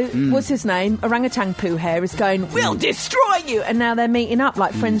 what's his name? Orangutan poo hair is going, we'll destroy you! And now they're meeting up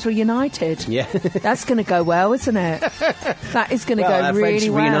like friends reunited. Yeah. That's going to go well, isn't it? That is going to go really friends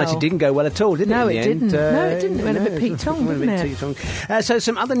well. reunited didn't go well at all, did it? No, in it the end? didn't. No, it didn't. It went a bit Pete Tong, didn't it? So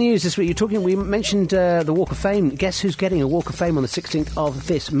some other news this week. We mentioned the Walk of Fame. Guess who's getting a Walk of Fame on the 16th of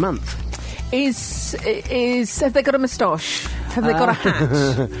this month? Have they got a moustache? Have they got a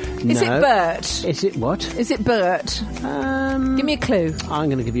hat? Is it Bert? Is it what? Is it Bert? Give me a clue. I'm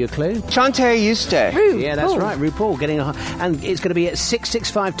going to give you a clue. Chanté Eustace. Yeah, that's right. RuPaul getting and it's going to be at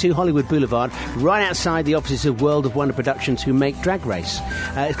 6652 Hollywood Boulevard, right outside the offices of World of Wonder Productions, who make Drag Race.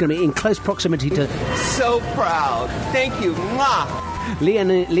 It's going to be in close proximity to... So proud. Thank you. Mwah.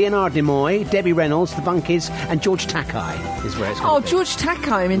 Leonard Nimoy, Debbie Reynolds, The Bunkies, and George Takei is where it's going to be. George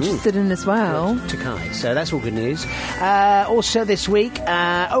Takei I'm interested in as well. Takei, so that's all good news. Also this week,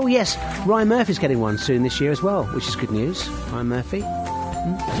 Ryan Murphy's getting one soon this year as well, which is good news. Ryan Murphy.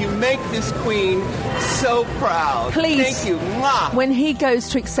 You make this queen so proud. Please. Thank you. Mwah. When he goes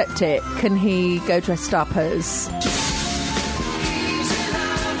to accept it, can he go dressed up as...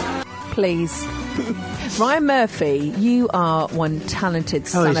 Please. Ryan Murphy, you are one talented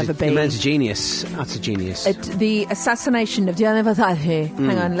son of a bee. The man's a genius. Utter genius. The assassination of Gianni Versace.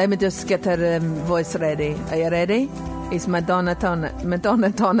 Hang on, let me just get her voice ready. Are you ready? It's Madonna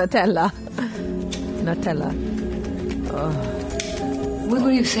Donatella. Nutella. Oh. What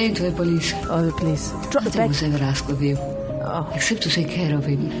were you saying to the police? Oh, the police. Drop the Nothing was ever asked of you. Except to take care of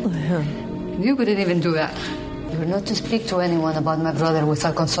him. You couldn't even do that. You're not to speak to anyone about my brother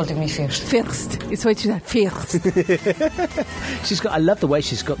without consulting me first. First. It's what she said, first. I love the way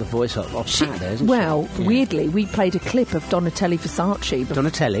she's got the voice off pat there, isn't she? Weirdly, we played a clip of Donatella Versace.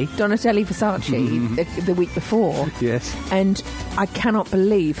 Donatella Versace the week before. Yes. And I cannot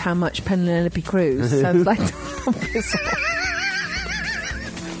believe how much Penelope Cruz sounds like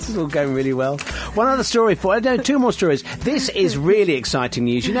This is all going really well. One other story two more stories. This is really exciting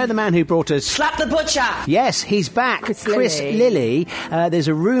news. You know the man who brought us... Slap the Butcher! Yes, he's back. Chris Lilly. There's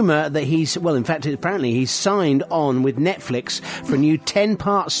a rumour that apparently he's signed on with Netflix for a new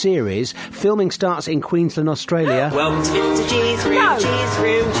 10-part series. Filming starts in Queensland, Australia. Welcome to Mr. G's room, G's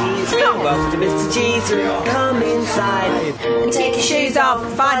room, G's room. Welcome to Mr. G's room. Come inside and take your shoes off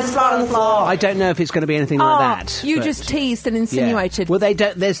and find a spot on the floor. I don't know if it's going to be anything like that. You just teased and insinuated. Yeah. Well, they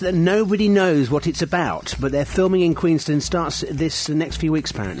don't. Nobody knows what it's about, but they're filming in Queensland. Starts the next few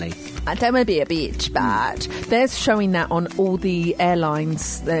weeks, apparently. I don't want to be a bitch, but they're showing that on all the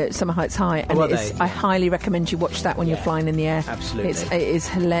airlines, the Summer Heights High, and I highly recommend you watch that when you're flying in the air. Absolutely, it's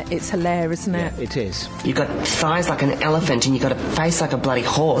hilarious, isn't it? Yeah, it is. You got thighs like an elephant, and you got a face like a bloody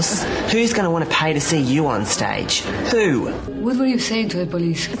horse. Who's going to want to pay to see you on stage? Who? What were you saying to the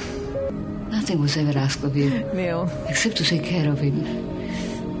police? Nothing was ever asked of you, Neil, except to take care of him.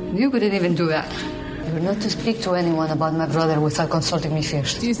 You couldn't even do that. You're not to speak to anyone about my brother without consulting me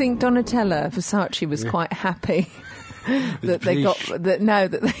first. Do you think Donatella Versace was quite happy that they got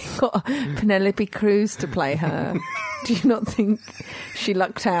Penelope Cruz to play her? Do you not think she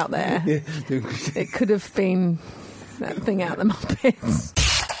lucked out there? It could have been that thing out the Muppets.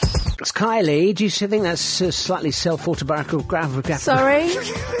 It's Kylie. Do you think that's slightly self-autobiographical? Sorry?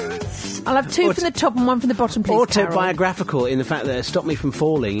 I'll have two from the top and one from the bottom, please, autobiographical in the fact that it stopped me from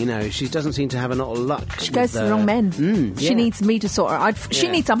falling. You know, she doesn't seem to have a lot of luck. She goes to the wrong men. She needs me to sort her out. She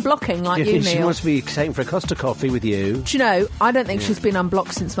needs unblocking like you, Neil. She wants to be taken for a Costa coffee with you. Do you know, I don't think she's been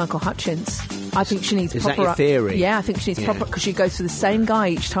unblocked since Michael Hutchins. I think she needs proper... Is that your theory? Yeah, I think she needs proper... Because she goes for the same guy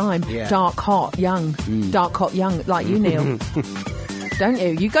each time. Yeah. Dark, hot, young. Dark, hot, young, like you, Neil. Don't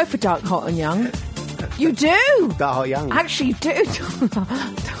you? You go for dark, hot and young. You do! Dark, hot, young. Actually, you do.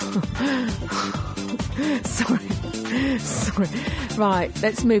 Sorry. Right,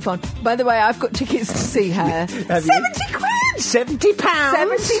 let's move on. By the way, I've got tickets to see her. 70 quid! £70?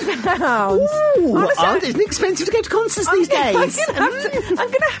 £70. Ooh, isn't it expensive to go to concerts these days? I'm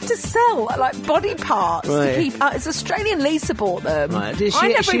going to have to sell like body parts to keep. It's Australian Lisa bought them. Right. Is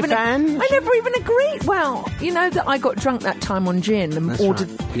she a fan? I never even agreed. Well, you know that I got drunk that time on gin and ordered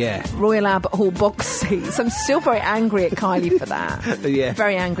Royal Albert Hall box seats. I'm still very angry at Kylie for that. Yeah,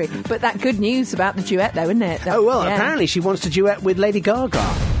 very angry. But that good news about the duet, though, isn't it? Apparently she wants to duet with Lady Gaga.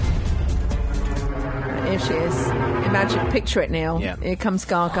 Here she is. Imagine, picture it, Neil. Yeah. Here comes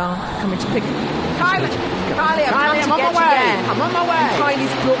Gaga coming to pick... Kylie, I'm on my way. I'm on my way. And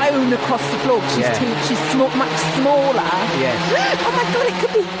Kylie's blown across the floor. She's much smaller. Yes. Oh my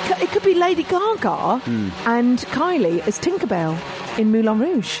God! It could be Lady Gaga and Kylie as Tinkerbell in Moulin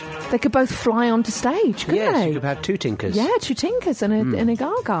Rouge. They could both fly onto stage, couldn't they? You could have two Tinkers. Yeah, two Tinkers and a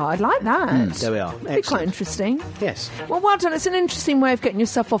Gaga. I'd like that. There we are. It'd be quite interesting. Yes. Well done. It's an interesting way of getting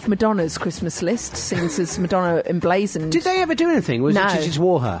yourself off Madonna's Christmas list, since as Madonna emblazoned. Did they ever do anything? No. She just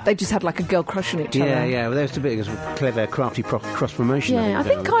wore her? They just had like a girl crush on each other. Yeah. Well, there's a bit of clever, crafty cross-promotion. Yeah, I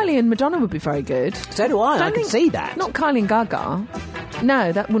think Kylie and Madonna would be very good. So do I. I can see that. Not Kylie and Gaga.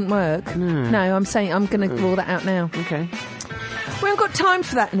 No, that wouldn't work. No, I'm saying I'm going to rule that out now. Okay. We haven't got time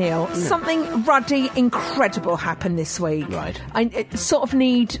for that, Neil. No. Something ruddy, incredible happened this week. Right. I sort of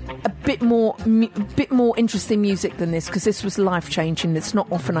need a bit more interesting music than this, because this was life-changing. It's not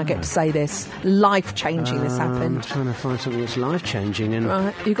often I get to say this. Life-changing, this happened. I'm trying to find something that's life-changing.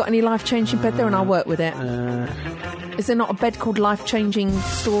 Right. You got any life-changing bed there, and I'll work with it. Is there not a bed called Life-Changing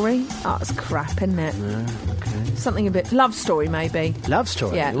Story? Oh, it's crap, isn't it? Okay. Something a bit... Love Story, maybe. Love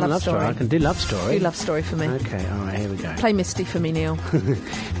Story? Yeah, Love Story. I can do Love Story. Do Love Story for me. Okay, all right, here we go. Play Misty for me, Neil.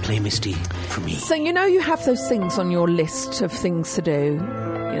 Play Misty for me. So, you know, you have those things on your list of things to do.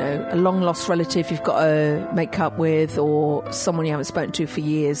 You know, a long-lost relative you've got to make up with, or someone you haven't spoken to for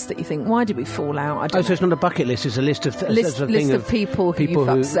years that you think, why did we fall out? So it's not a bucket list, it's a list of... list of people who you've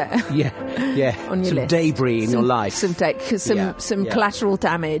upset. Yeah. On your some list. Debris in your life. Some collateral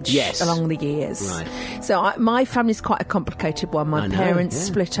damage along the years. Right. So my family's quite a complicated one. My parents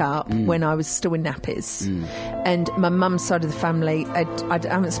split up when I was still in nappies. And my mum's side of the family, I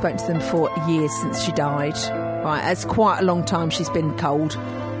haven't spoken to them for years since she died. Right, it's quite a long time she's been cold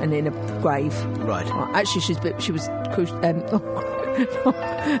and in a grave. Right. Actually, she was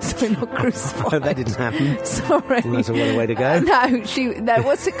sorry, not crucified. That didn't happen. Sorry. Well, that's a way to go. No,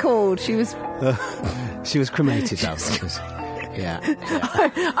 what's it called? She was... She was cremated, though. Yeah.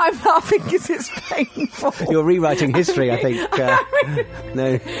 I'm laughing because it's painful. You're rewriting history, I think.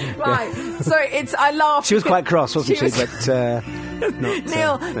 No. Right. So I laugh. She was quite cross, wasn't she? But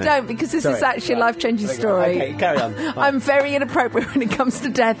Neil, don't, because this is actually a life-changing story. Okay, carry on. I'm very inappropriate when it comes to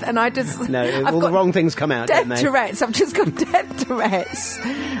death, and I just... all the wrong things come out, don't they? Death Tourette's. I've just got death Tourette's.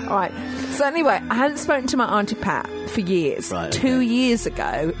 All right. So anyway, I hadn't spoken to my Auntie Pat for years. Right, okay. 2 years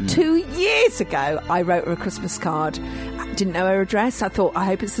ago, I wrote her a Christmas card. I didn't know her address. I thought, I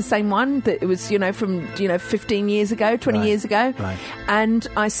hope it's the same one that it was, from 15 years ago, 20 years ago. Right. And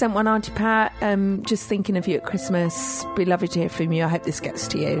I sent one, Auntie Pat, just thinking of you at Christmas. Be lovely to hear from you. I hope this gets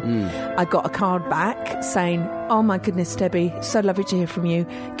to you. I got a card back saying, oh my goodness, Debbie, so lovely to hear from you.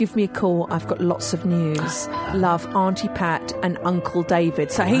 Give me a call. I've got lots of news. Love, Auntie Pat and Uncle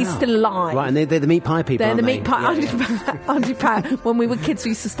David. So he's still alive. Right, and they're the meat pie people, They're the aren't meat pie. Auntie Pat, when we were kids,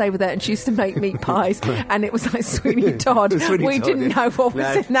 we used to stay with her and she used to make meat pies. And it was like Sweeney Todd. We didn't know what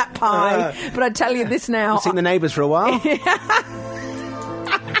was in that pie. But I tell you this now. I've seen The Neighbours for a while.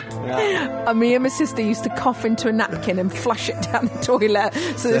 Me and my sister used to cough into a napkin and flush it down the toilet.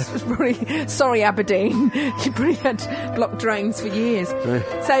 So this was probably... Sorry, Aberdeen. You probably had blocked drains for years.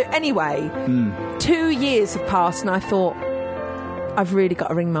 So anyway, 2 years have passed and I thought, I've really got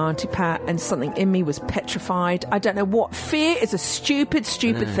to ring my Auntie Pat, and something in me was petrified. I don't know what. Fear is a stupid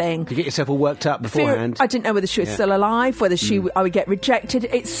thing. You get yourself all worked up beforehand. I didn't know whether she was still alive, whether I would get rejected.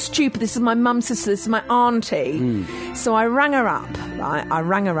 It's stupid. This is my mum's sister. This is my auntie. So I rang her up, right?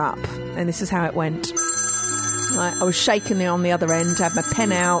 And this is how it went. Right, I was shaking on the other end. I had my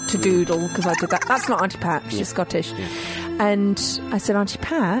pen out to doodle because I did that. That's not Auntie Pat. She's Scottish. And I said, Auntie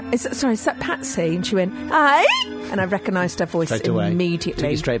Pat? Is that Patsy? And she went, hey? And I recognised her voice immediately.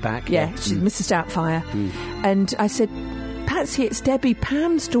 Took you straight back. Yeah, she's Mrs. Doubtfire. And I said, Patsy, it's Debbie,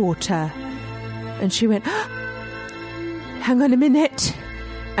 Pam's daughter. And she went, hang on a minute.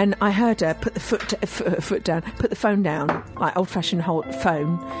 And I heard her put the foot down, put the phone down, like old-fashioned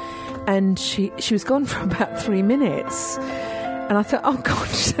phone. And she was gone for about 3 minutes. And I thought, oh, God,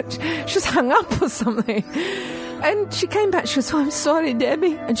 she's hung up or something. And she came back, she goes, oh, I'm sorry,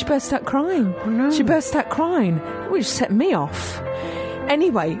 Debbie. And she burst out crying. Oh, no. She burst out crying, which set me off.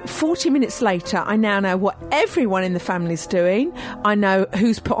 Anyway, 40 minutes later, I now know what everyone in the family's doing. I know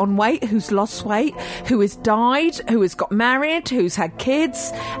who's put on weight, who's lost weight, who has died, who has got married, who's had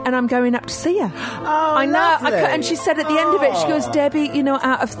kids, and I'm going up to see her. Oh, I know. lovely. And she said at the end of it, she goes, Debbie,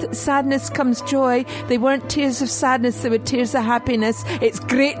 out of sadness comes joy. They weren't tears of sadness, they were tears of happiness. It's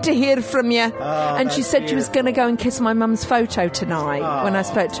great to hear from you. And she said she was going to go and kiss my mum's photo tonight when I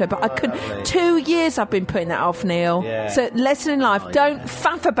spoke to her, but I couldn't. 2 years I've been putting that off, Neil. So lesson in life, don't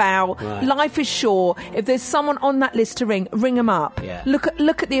faff about. Life is short. If there's someone on that list to ring them up. Look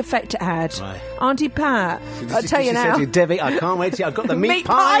at the effect it had. Auntie Pat, I'll tell you now. Debbie, I can't wait to see. I've got the meat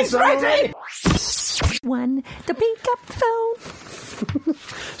pies ready. One, the pick up phone.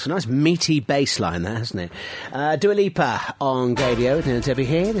 It's a nice meaty bass line, that, hasn't it? Dua Lipa on Gadio with Debbie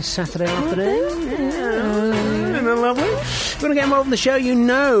here this Saturday afternoon. Lovely. If you want to get involved in the show, you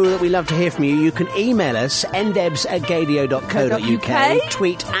know that we love to hear from you. You can email us, ndebs@gadio.co.uk,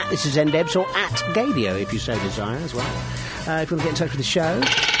 tweet at This Is NDebs or at Gadio if you so desire as well. If you want to get in touch with the show.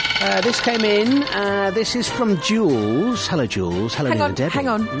 This came in. This is from Jules. Hello, Jules. Hello, Neil and Debbie. Hang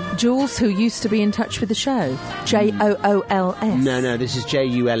on. Jules, who used to be in touch with the show. Jools. No, this is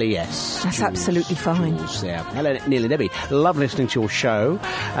Jules. That's absolutely fine. Jules, yeah. Hello, Neil and Debbie. Love listening to your show.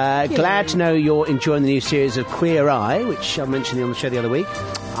 Glad to know you're enjoying the new series of Queer Eye, which I mentioned on the show the other week.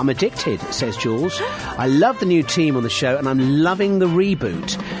 I'm addicted, says Jules. I love the new team on the show, and I'm loving the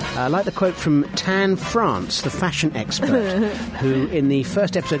reboot. I like the quote from Tan France, the fashion expert, who in the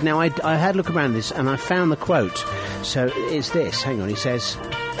first episode... Now, I had a look around this, and I found the quote. So it's this. Hang on, he says...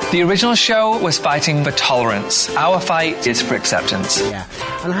 The original show was fighting for tolerance. Our fight is for acceptance. Yeah.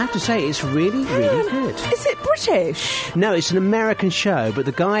 And I have to say, it's really, really good. Is it British? No, it's an American show, but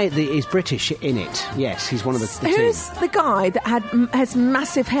the guy that is British in it. Yes, he's one of the team. Who's the guy that has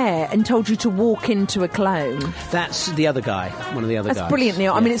massive hair and told you to walk into a clone? That's the other guy. One of the other guys. That's brilliant,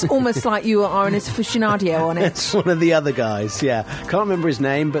 Neil. Yeah. I mean, it's almost like you are an aficionado on it. It's one of the other guys, yeah. Can't remember his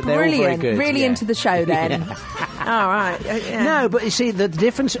name, but they're all very good. Really into the show, then. All right. Yeah. No, but you see, the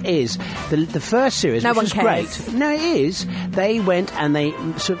difference is the first series, which was great. No, it is. They went and they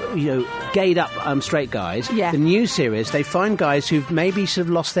sort of, gayed up straight guys. Yeah. The new series, they find guys who've maybe sort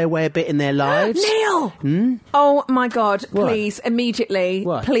of lost their way a bit in their lives. Neil! Oh my God! What? Please, immediately,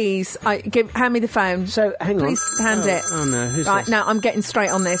 please, hand me the phone. So hang on, please hand it. Oh no, who's right this? now? I'm getting straight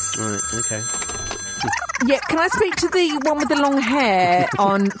on this. Right, okay. Yeah, can I speak to the one with the long hair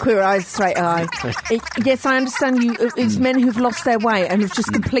on Queer Eyes, Straight Eye? Yes, I understand you. It's men who've lost their way and have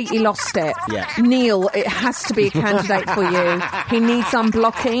just completely lost it. Yeah. Neil, it has to be a candidate for you. He needs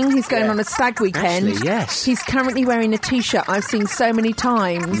unblocking. He's going on a stag weekend. Actually, yes. He's currently wearing a T-shirt I've seen so many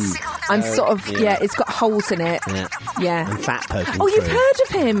times. I'm sort of, it's got holes in it. Yeah. And fat poking Oh, you've through. heard of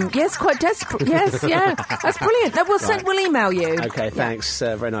him? Yes, quite desperate. Yes, yeah. That's brilliant. No, we'll email you. Okay, thanks.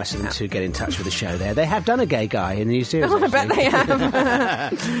 Very nice of them to get in touch with the show there. They have done a gay guy in the New Zealand. Oh, I bet they have.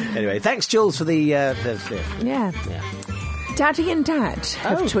 Anyway, thanks, Jules, for the Yeah. Daddy and Dad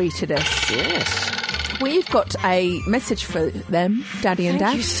have tweeted us. Yes. We've got a message for them, Daddy and Dad.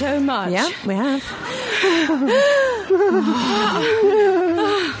 Thank you so much. Yeah, we have.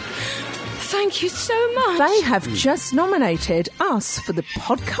 Thank you so much. They have just nominated us for the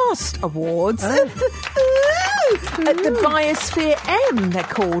Podcast Awards at the Biosphere M, they're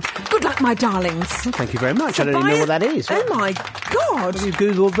called. Good luck, my darlings. Thank you very much. I don't even know what that is. Oh, my God. Have you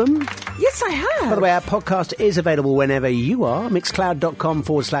Googled them? Yes, I have. By the way, our podcast is available whenever you are.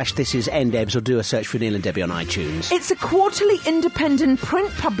 Mixcloud.com/thisisndebs, or do a search for Neil and Debbie on iTunes. It's a quarterly independent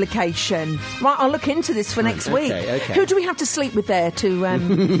print publication. Right, I'll look into this for next week. Okay. Who do we have to sleep with there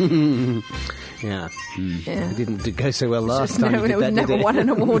to... Yeah. It didn't go so well last time. No, you did we that, never did it? won an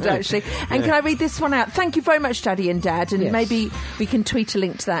award, actually. And can I read this one out? Thank you very much, Daddy and Dad. And maybe we can tweet a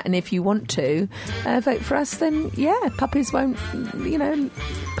link to that. And if you want to vote for us, then, puppies won't,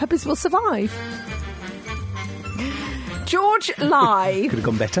 puppies will survive. George Lai. Could have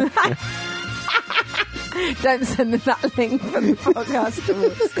gone better. Don't send them that link for the podcast.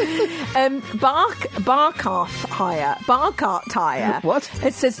 Barcart Tire. What?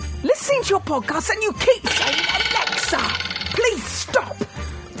 It says, listening to your podcast and you keep saying Alexa. Please stop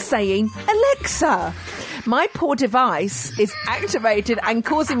saying Alexa. My poor device is activated and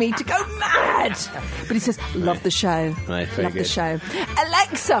causing me to go mad. But he says, love the show. Right, very love good. the show.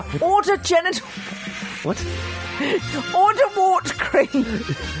 Alexa, order genital... What? Order wart cream.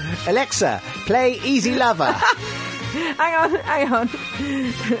 Alexa, play Easy Lover. Hang on.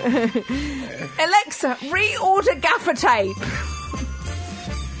 Alexa, reorder gaffer tape.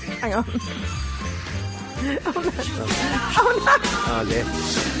 Hang on. Oh no. Oh dear.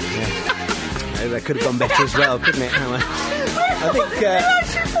 Yeah. That could have gone better as well, couldn't it? I think They're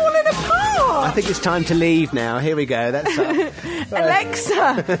actually falling apart. I think it's time to leave now. Here we go. That's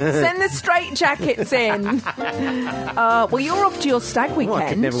Alexa, send the straight jackets in. Well, you're off to your stag weekend. I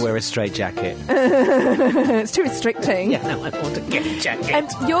could never wear a straight jacket. It's too restricting. Yeah, no, I want a gay jacket. And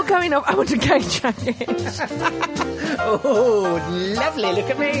you're going off. I want a gay jacket. Oh, lovely. Look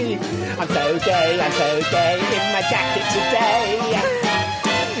at me. I'm so gay in my jacket today.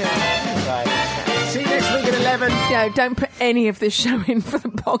 Right. See you next week at 11. No, don't put any of this show in for the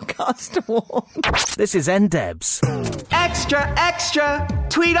podcast award. This is NDebs. Extra, extra,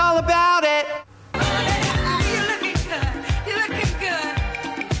 tweet all about it.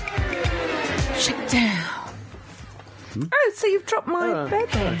 Shake down. Oh, so you've dropped my bed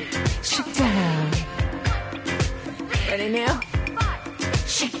then. Shake down. Ready now?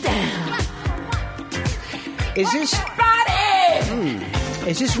 Shake down. Is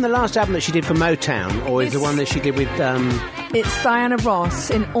this from the last album that she did for Motown, or is the one that she did with... It's Diana Ross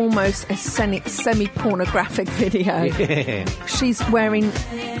in almost a semi-pornographic video. Yeah. She's wearing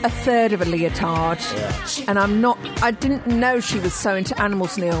a third of a leotard, and I didn't know she was so into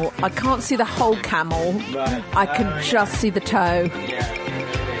animals, Neil. I can't see the whole camel. Right. I can just see the toe.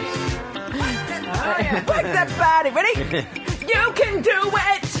 Whack that body, ready? You can do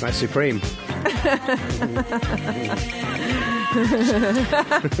it! That's Supreme.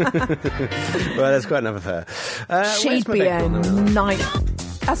 Well, that's quite enough of her. She'd be a nightmare.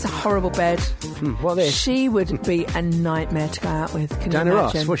 That's a horrible bed. What is? She would be a nightmare to go out with. Can Diana you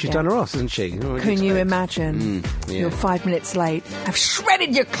Ross. imagine? Well, she's Diana Ross, isn't she? What Can you expect? imagine? Yeah. You're 5 minutes late. I've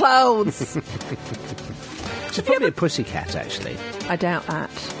shredded your clothes. She's probably a pussycat, actually. I doubt that.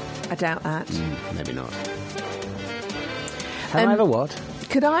 Maybe not. Have I ever what?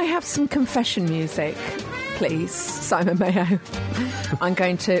 Could I have some confession music, please, Simon Mayo? I'm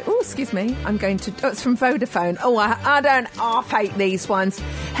going to... Oh, excuse me. I'm going to... Oh, it's from Vodafone. Oh, I don't half-hate these ones.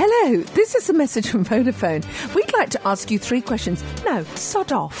 Hello, this is a message from Vodafone. We'd like to ask you 3 questions. No,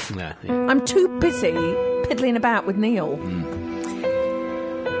 sod off. Yeah. I'm too busy piddling about with Neil.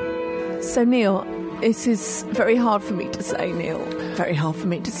 So, Neil, this is very hard for me to say, Neil. Very hard for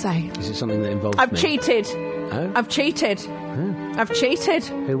me to say. Is it something that involves I've me? cheated. Oh? I've cheated. Oh. I've cheated.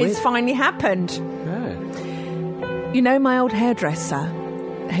 Who with? It's finally happened. Oh. You know my old hairdresser,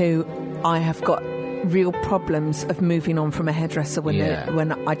 who I have got real problems of moving on from a hairdresser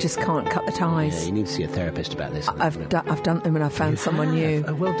when I just can't cut the ties. Yeah, you need to see a therapist about this. I've done them and I found someone new.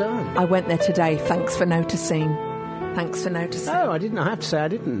 Oh, well done. I went there today. Thanks for noticing. Thanks for noticing. Oh, I didn't. I have to say I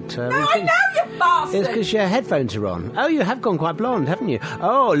didn't. No, I know, you bastard! It's because your headphones are on. Oh, you have gone quite blonde, haven't you?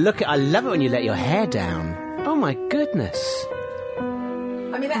 Oh, look! I love it when you let your hair down. Oh my goodness!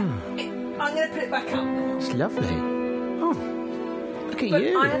 I mean, I'm going to put it back up now. It's lovely. Oh, look at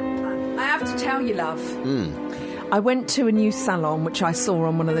you! I have to tell you, love. I went to a new salon which I saw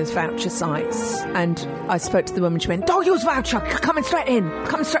on one of those voucher sites, and I spoke to the woman. She went, "Don't use voucher. Coming straight in.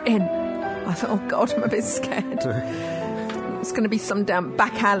 Coming straight in." I thought, oh God, I'm a bit scared. It's going to be some damn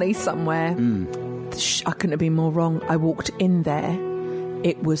back alley somewhere. I couldn't have been more wrong. I walked in there.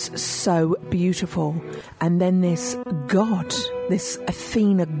 It was so beautiful. And then this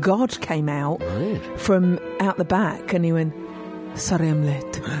Athena god came out from out the back, and he went, "Sorry, I'm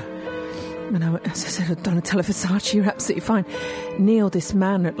late." And I said, "Donatella Versace, you're absolutely fine." Neil, this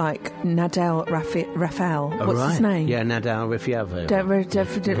man looked like Nadal Rafael. What's his name? Yeah, Nadal Rafael.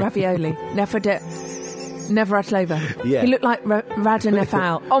 Ravioli. Navratilova. Yeah. He looked like Rada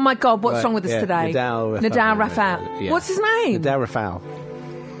Nafal. Oh my God, what's wrong with us today? Nadal Rafael. Yeah. What's his name? Nadal Rafael.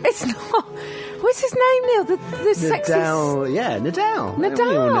 It's not. What's his name, Neil? The sexy... Nadal. Yeah,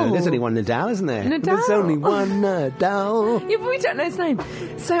 Nadal. There's only one Nadal, isn't there? Nadal. There's only one Nadal. Yeah, but we don't know his name.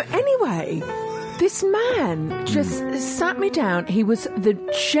 So anyway, this man just sat me down. He was the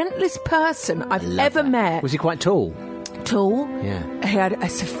gentlest person I've ever met. Was he quite tall? Tall. Yeah. He had a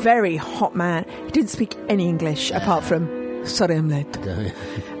very hot man. He didn't speak any English apart from "Sorry, I'm late."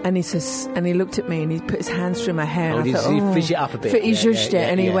 And he says, and he looked at me and he put his hands through my hair. Did he fish it up a bit? He zhushed it,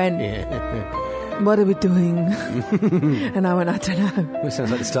 and he went, "What are we doing?" And I went, "I don't know." It sounds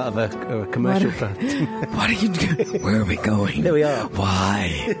like the start of a commercial film. What are you doing? Where are we going? There we are.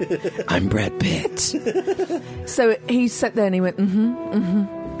 Why? I'm Brad Pitt. So he sat there and he went,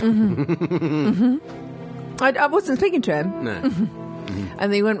 I wasn't speaking to him. No.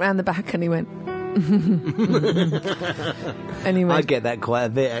 And he went round the back and he went, and he went, I get that quite a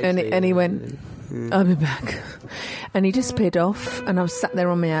bit, actually. And he went, "I'll be back." And he disappeared off, and I was sat there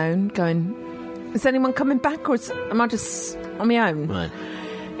on my own going, "Is anyone coming back, or am I just on my own?" Right.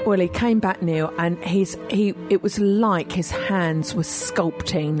 Well, he came back, Neil, and it was like his hands were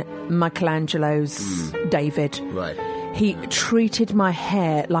sculpting Michelangelo's David. Right. He treated my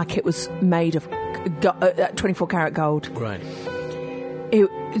hair like it was made of 24 karat gold. Right.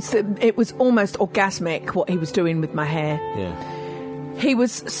 It was almost orgasmic what he was doing with my hair. Yeah. He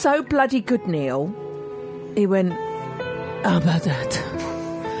was so bloody good, Neil. He went, "How about that?"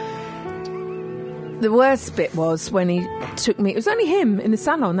 The worst bit was when he took me. It was only him in the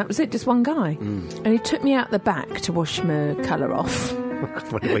salon. That was it, just one guy. And he took me out the back to wash my colour off.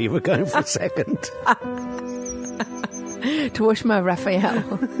 Where you were going for a second. To wash my Raphael.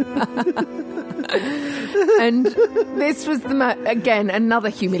 And this was again another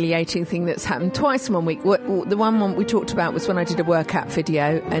humiliating thing that's happened twice in 1 week. The one we talked about was when I did a workout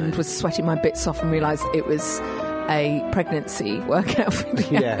video and was sweating my bits off and realised it was a pregnancy workout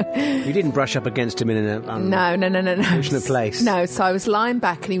video. Yeah, you didn't brush up against him in an unfortunate place. No, so I was lying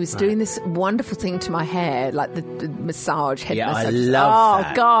back and he was doing this wonderful thing to my hair, like the massage, head massage. I love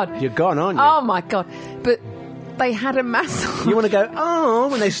that. Oh God, you're gone, aren't you? Oh my God, but. They had a massage. You want to go, oh,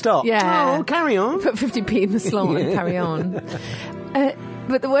 when they stop. Yeah. Oh, carry on. Put 50p in the slot and carry on.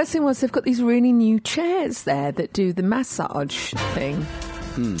 But the worst thing was they've got these really new chairs there that do the massage thing.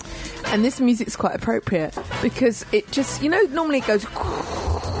 And this music's quite appropriate because it just, normally it goes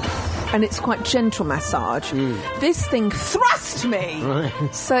and it's quite gentle massage. This thing thrust me. Right.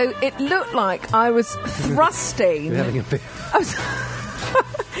 So it looked like I was thrusting. You're having a bit...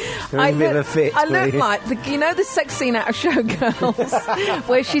 I look like the sex scene out of Showgirls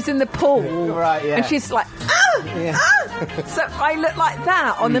where she's in the pool, right? Yeah, and she's like, So I look like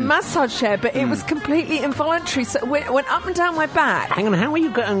that on the massage chair, but it was completely involuntary. So it went up and down my back. Hang on, how are you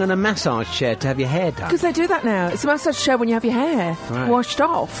going on a massage chair to have your hair done? Because they do that now. It's a massage chair when you have your hair washed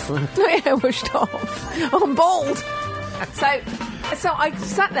off. Not your hair washed off. I'm bald. So I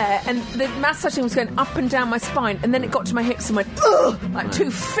sat there and the massaging was going up and down my spine, and then it got to my hips and went, ugh, like two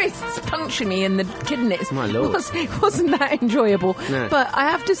fists punching me in the kidneys. My Lord. It wasn't that enjoyable. No. But I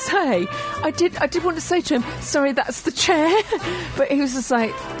have to say, I did want to say to him, sorry, that's the chair. But he was just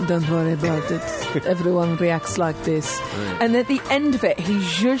like, don't worry about it. Everyone reacts like this. Right. And at the end of it, he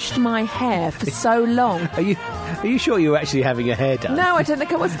zhuzhed my hair for so long. Are you sure you were actually having your hair done? No, I don't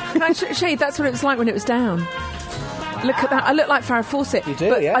think I was. Can I show you? That's what it was like when it was down. Look at that. I look like Farrah Fawcett. You do,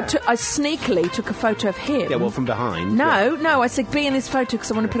 but yeah. I sneakily took a photo of him. Yeah, well, from behind. No, I said be in this photo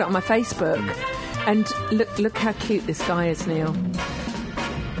because I want to put it on my Facebook. And look how cute this guy is, Neil.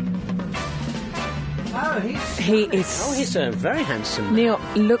 Oh, he's very handsome. Neil,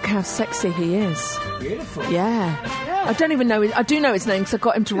 look how sexy he is. Beautiful. Yeah. I don't even know. I do know his name because I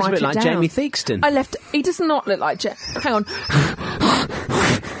got him to write it down. A bit like Jamie Theakston. He does not look like. Hang on.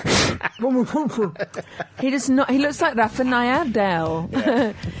 He does not. He looks like Rafa Nadal.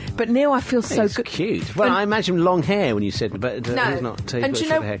 Yeah. But Neil, I feel so good. Cute. Well, I imagine long hair when you said, but no. He's not. And do you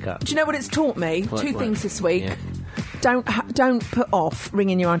know? Haircut. Do you know what it's taught me? Two things this week. Yeah. Don't put off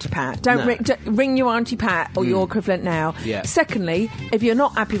ringing your Auntie Pat. Don't ring your Auntie Pat or your equivalent now. Yeah. Secondly, if you're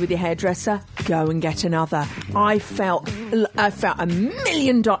not happy with your hairdresser, go and get another. I felt $1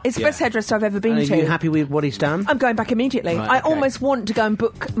 million. It's the best hairdresser I've ever been to. Are you happy with what he's done? I'm going back immediately. Right, I almost want to go and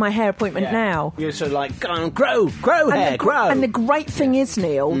book my hair appointment now. You're sort of like, go on, grow hair, grow. And the great thing is,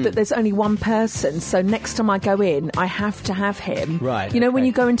 Neil, that there's only one person, so next time I go in, I have to have him. Right. You know, when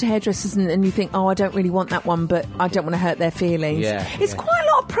you go into hairdressers and you think, oh, I don't really want that one, but I don't want to hurt their feelings. It's quite a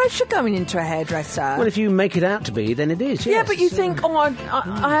lot of pressure going into a hairdresser. Well, if you make it out to be, then it is, yes. Yeah, but you think, oh, I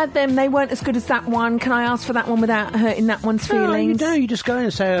had them, they weren't as good as that one. Can I ask for that one without hurting that one's feelings? No, you just go in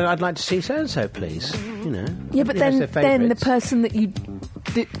and say, I'd like to see so-and-so, please. You know. Yeah, but then the person that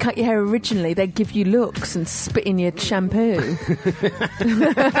cut your hair originally, they give you looks and spit in your shampoo. Go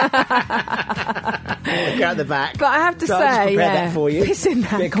out the back. But I have to say, that for you. Piss in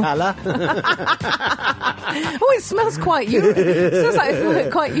that. Bit colour. Oh, it smells quite smells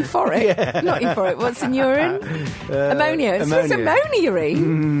like quite euphoric. Yeah. Not euphoric. What's in urine? Ammonia. It smells ammonia-y.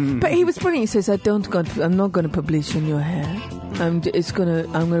 But he was brilliant. He says, I'm not going to publish on your hair. I'm going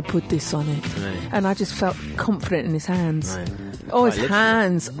to put this on it. Right. And I just felt confident in his hands. Right. Oh, his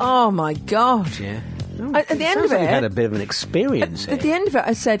hands. Oh, my God. Yeah. At the end of it, you had a bit of an experience. At the end of it,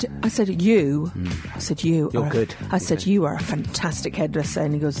 I said, you. You're good. I said, you are a fantastic hairdresser.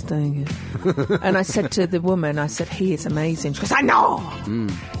 And he goes, thank you. And I said to the woman, he is amazing. She goes, I know. And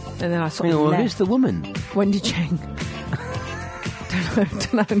then I sort of left. Who's the woman? Wendy Cheng.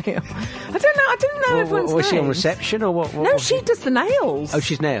 don't know, Neil. I didn't know everyone's name. Was she on reception or what? No, she does the nails. Oh,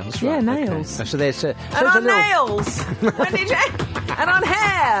 she's nails, right? Yeah, nails. Okay. So there's and on nails, Wendy Cheng, and on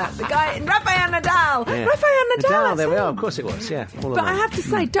hair, the guy Rafael Nadal. Yeah. Rafael Nadal. There we are. Of course it was. Yeah. But I have to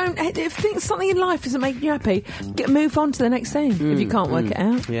say, if something in life isn't making you happy, move on to the next thing. If you can't work it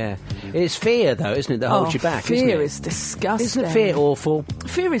out. Yeah. It's fear, though, isn't it, that holds you back? Fear is disgusting. Isn't fear awful?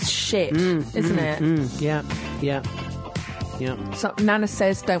 Fear is shit, isn't it? Yeah. Yeah. So Nana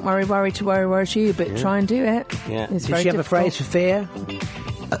says, don't worry to worry you, but try and do it. Yeah. It's Did she have a phrase for fear?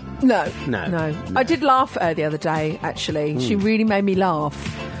 No. No. I did laugh at her the other day, actually. She really made me laugh.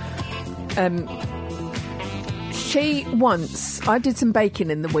 I did some baking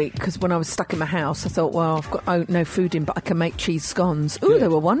in the week because when I was stuck in my house, I thought, well, I've got no food in, but I can make cheese scones. Ooh, they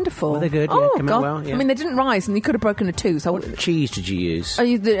were wonderful. Were they good? Oh, came God. out well, yeah. I mean, they didn't rise and you could have broken a tooth. What cheese did you use? I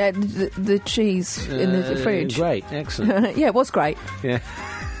used the cheese in the fridge. Great, excellent. Yeah, it was great. Yeah.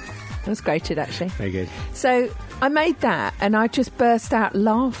 It was grated, actually. Very good. So I made that and I just burst out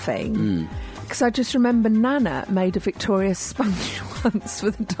laughing because I just remember Nana made a Victoria sponge once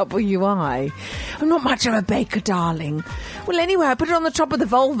with a WI. I'm not much of a baker, darling. Well, anyway, I put it on the top of the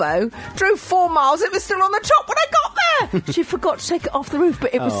Volvo, drove 4 miles, it was still on the top when I got there. She forgot to take it off the roof,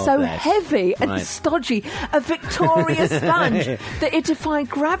 but it was heavy and stodgy, a Victoria sponge that it defied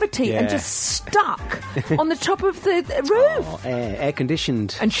gravity and just stuck on the top of the roof. Oh,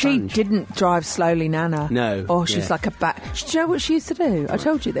 air-conditioned And she sponge. didn't drive slowly, Nana. No. Oh, she's like a bat. Do you know what she used to do? I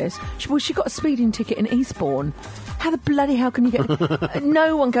told you this. She got a speeding ticket in Eastbourne. How the bloody hell can you get...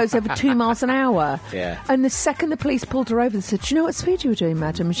 No one goes over 2 miles an hour. Yeah. And the second the police pulled her over, they said, do you know what speed you were doing,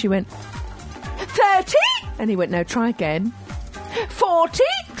 madam? And she went, 30? And he went, no, try again. 40?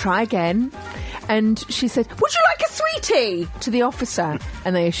 Try again. And she said, would you like a sweetie? To the officer.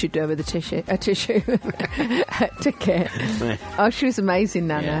 And they issued over the tissue ticket. Oh, she was amazing,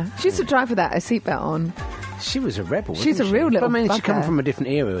 Nana. Yeah. She used to drive without her seatbelt on. She was a rebel, wasn't She's a real little But I mean, she bugger. come from a different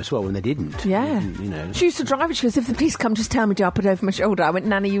era as well when they didn't. Yeah. You know. She used to drive it. She goes, if the police come, just tell me to put it over my shoulder. I went,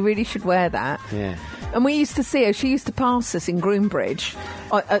 Nana, you really should wear that. Yeah. And we used to see her. She used to pass us in Groombridge.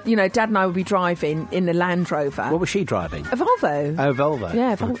 Dad and I would be driving in the Land Rover. What was she driving? A Volvo. Oh, Volvo.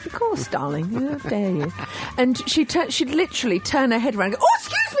 Yeah, of course, darling. How dare you? And she'd literally turn her head around and go, oh,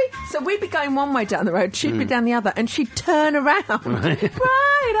 excuse me. So we'd be going one way down the road, she'd be down the other, and she'd turn around. Right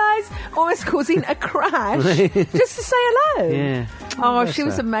guys, almost causing a crash just to say hello. Yeah. Oh, she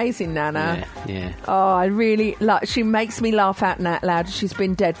was amazing, Nana. Yeah. Oh, I really like. She makes me laugh out loud. She's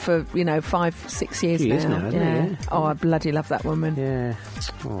been dead for 5-6 years She is now, isn't it? Yeah. Oh, I bloody love that woman. Yeah.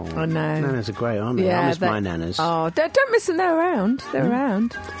 Oh, I know. Nanas are great, aren't they? I miss my nanas. Oh, don't miss them. They're around. They're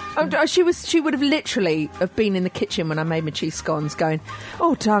around. Oh, she would have literally have been in the kitchen when I made my cheese scones, going,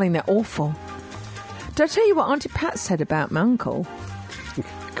 "Oh, darling, they're awful." Did I tell you what Auntie Pat said about my uncle?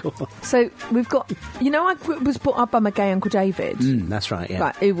 So we've got, I was brought up by my gay Uncle David. That's right, yeah.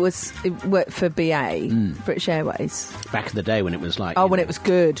 Right, it worked for BA, British Airways. Back in the day when it was like... when it was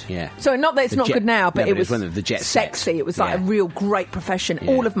good. Yeah. So not that it's not good now, but it was when the jet sexy. It was like a real great profession.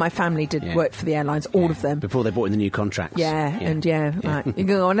 Yeah. All of my family did work for the airlines, all of them. Before they brought in the new contracts. Right. You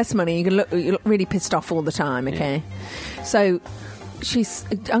go on less money, you look really pissed off all the time, okay? Yeah. So...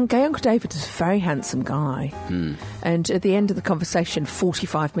 gay Uncle David is a very handsome guy. And at the end of the conversation,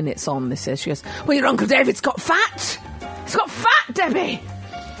 45 minutes on, she goes, "Well, your Uncle David's got fat. He's got fat, Debbie."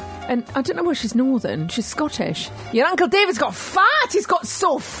 And I don't know why she's northern. She's Scottish. "Your Uncle David's got fat. He's got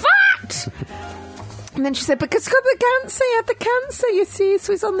so fat." And then she said, "Because he's got the cancer. He had the cancer, you see,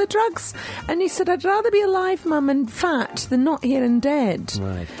 so he's on the drugs." And he said, "I'd rather be alive, Mum, and fat than not here and dead."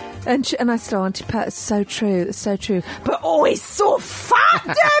 Right. And I said, "Auntie Pat, it's so true. It's so true. But he's so fat,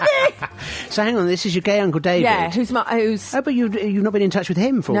 Debbie." So hang on, this is your gay Uncle David. Yeah, who's? Oh, but you've not been in touch with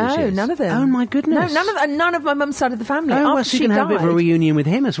him for all these years? No, none of them. Oh my goodness. No, none of my mum's side of the family. Oh, well, so you're going to have a bit of a reunion with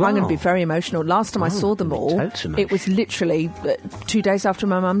him as well. I'm going to be very emotional. Last time I saw them all, it was literally 2 days after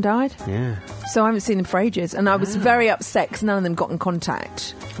my mum died. Yeah. So I haven't seen them for ages, and I was very upset because none of them got in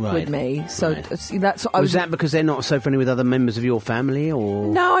contact with me. So that's what was that because they're not so friendly with other members of your family, or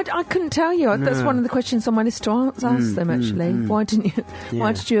no? I couldn't tell you. No. That's one of the questions on my list to ask them. Actually, why didn't you? Yeah.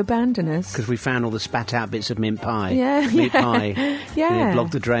 Why did you abandon us? Because we found all the spat out bits of mince pie. Yeah, mince pie. Yeah,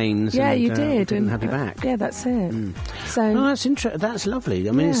 blocked the drains. Yeah, and, you did. Didn't have you back. Yeah, that's it. So that's interesting. That's lovely.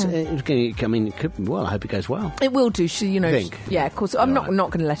 I mean, it could, well, I hope it goes well. It will do. Yeah, of course. I'm not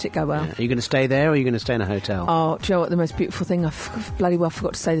going to let it go well. Yeah. Are you going to stay there, or are you going to stay in a hotel? Oh, do you know what? The most beautiful thing, I bloody well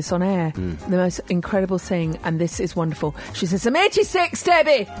forgot to say this on air. The most incredible thing, and this is wonderful. She says, "I'm 86,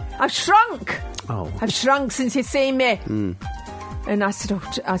 Debbie. I've shrunk. Oh, I've shrunk since you've seen me." And I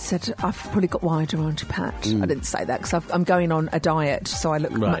said, "I've probably got wider, Auntie Pat." I didn't say that because I'm going on a diet, so I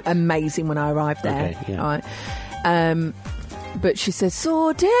look amazing when I arrive there. Okay, yeah. Right. But she says,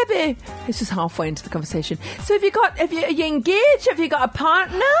 "So, Debbie," this was halfway into the conversation. "So, are you engaged? Have you got a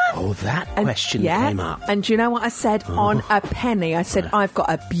partner?" Oh, that question came up. And do you know what I said? On a penny, I said, "I've got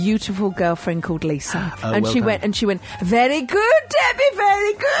a beautiful girlfriend called Lisa." And she went, "Very good, Debbie,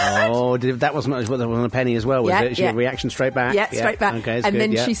 very good." Oh, that wasn't on a penny as well, was it? She had a reaction straight back. Yeah, straight back. Okay, and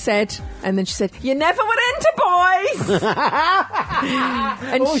then she said, "You never were into boys."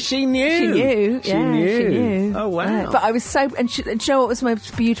 And she knew. She knew. Oh wow! But I was so. And do you know what was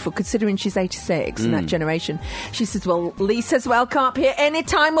most beautiful, considering she's 86 in that generation? She says, "Well, Lisa's welcome up here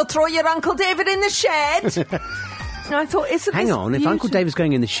anytime. We'll throw your Uncle David in the shed." And I thought, hang on, if Uncle David's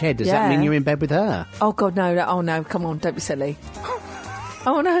going in the shed, does that mean you're in bed with her? Oh, God, no. Oh, no, come on, don't be silly.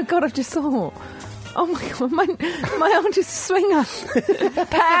 Oh, no, God, I've just thought. Oh, my God, my aunt is a swinger.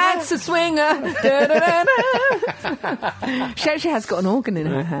 Pat's a swinger. Da, da, da, da. She actually has got an organ in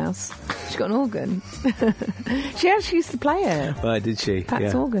her house. She's got an organ. She actually used to play it. Oh, did she?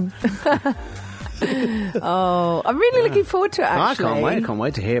 Pat's organ. Oh, I'm really looking forward to it, actually. I can't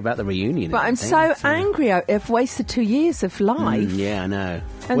wait to hear about the reunion. But I'm so angry I've wasted 2 years of life. Yeah, I know.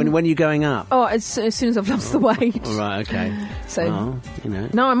 When are you going up? Oh, as soon as I've lost the weight. Right, okay. So,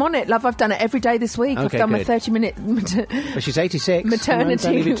 No, I'm on it, love. I've done it every day this week. Okay, I've done my 30-minute... But she's 86.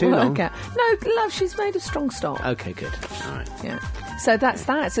 Maternity workout. No, love, she's made a strong start. Okay, good. All right. Yeah. So that's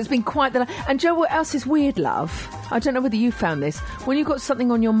that. So it's been quite the... And Joe, what else is weird, love? I don't know whether you found this. When you've got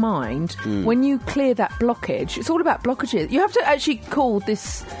something on your mind, when you clear that blockage, it's all about blockages. You have to actually call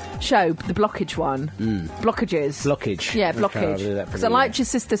this show the blockage one. Blockages. Blockage. Yeah, blockage. Because I liked your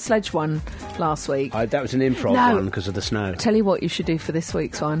Sister Sledge one last week. That was an improv one because of the snow. Tell you what you should do for this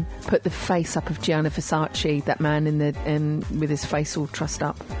week's one. Put the face up of Gianni Versace, that man with his face all trussed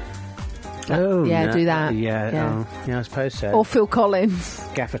up. Oh, yeah, no, do that. Yeah, I suppose so. Or Phil Collins.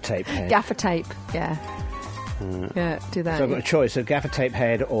 Gaffer tape head. Gaffer tape, yeah. Yeah, do that. So I've got a choice of gaffer tape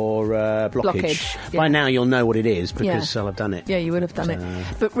head or blockage. Yeah. By now you'll know what it is because I'll have done it. Yeah, you would have done it.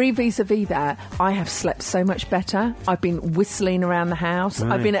 But vis-a-vis that, I have slept so much better. I've been whistling around the house.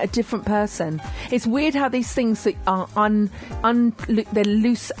 Right. I've been a different person. It's weird how these things that are they're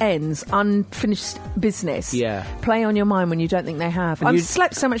loose ends, unfinished business, play on your mind when you don't think they have. I've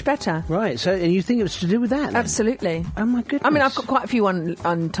slept so much better. Right, so and you think it was to do with that then? Absolutely. Oh my goodness. I mean, I've got quite a few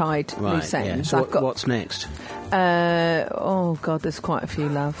untied loose ends. So what's next? Oh God, there's quite a few,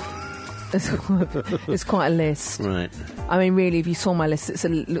 love. It's quite a list. Right. I mean, really, if you saw my list,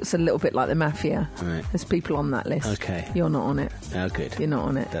 it looks a little bit like the mafia. Right. There's people on that list. Okay. You're not on it. Oh, good. You're not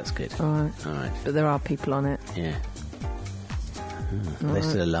on it. That's good. All right. All right. But there are people on it. Yeah. Are they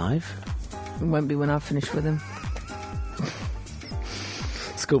still alive? It won't be when I've finished with them.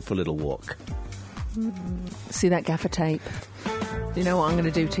 Let's go for a little walk. See that gaffer tape? You know what I'm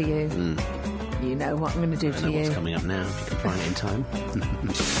going to do to you? You know what I'm going to do to you. What's coming up now, if you can find it in time.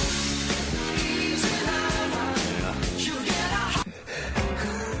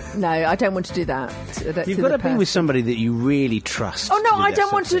 No, I don't want to do that. You've got to be with somebody that you really trust. Oh, no, I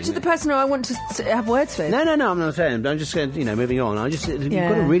don't want to do it to the person who I want to have words with. No, I'm not saying. I'm just saying, moving on. You've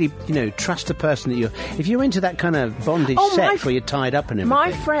got to really, trust the person that you're... If you're into that kind of bondage sex where you're tied up and everything...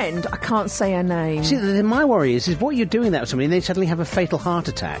 My friend, I can't say her name. See, my worry is what you're doing that with somebody and they suddenly have a fatal heart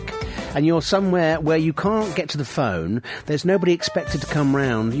attack and you're somewhere where you can't get to the phone, there's nobody expected to come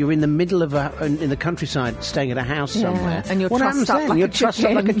round, you're in the middle of in the countryside staying at a house somewhere. And you're what happens trussed up then? like You're a trussed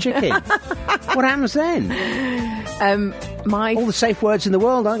up like a chicken. What happens then? All the safe words in the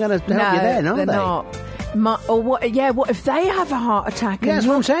world aren't going to help you then, are they? They're not. What if they have a heart attack? Yeah, that's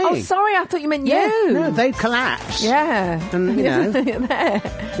what I'm saying. Oh, sorry, I thought you meant you. No, they collapse. Yeah. And,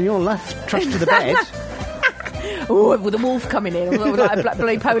 and you're left trussed to the bed. Oh, with a wolf coming in, like a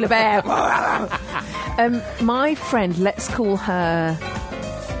bloody polar bear. My friend, let's call her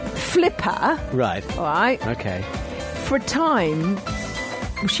Flipper. Right. All right. Okay. For a time,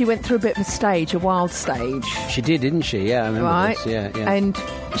 she went through a bit of a wild stage. She did, didn't she? Yeah, I remember this. Yeah. And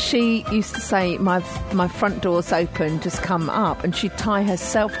she used to say, my front door's open, just come up. And she'd tie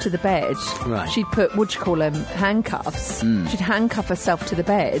herself to the bed. Right. She'd put, handcuffs. She'd handcuff herself to the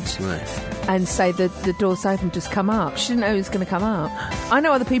bed. Right. And say, the door's open, just come up. She didn't know it was going to come up. I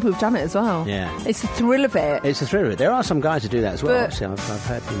know other people who've done it as well. Yeah. It's the thrill of it. It's the thrill of it. There are some guys who do that as well. Obviously, I've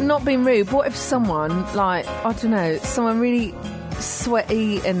heard. Not being rude, what if someone, I don't know, someone really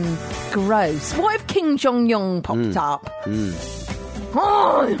sweaty and gross. What if Kim Jong-un popped up?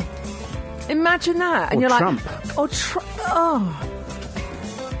 Oh, imagine that. And or you're Trump.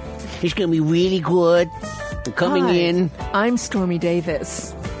 He's going to be really good. Coming in. I'm Stormy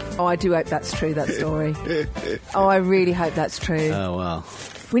Davis. Oh, I do hope that's true, that story. Oh, I really hope that's true. Oh, well.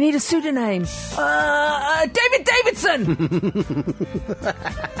 We need a pseudonym. David Davidson!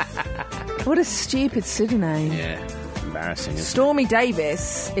 What a stupid pseudonym. Yeah. Embarrassing. Stormy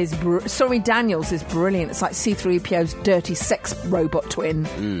Daniels is brilliant. It's like C-3PO's dirty sex robot twin,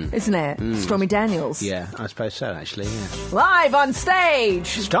 isn't it? Stormy Daniels. Yeah, I suppose so, actually, yeah. Live on stage!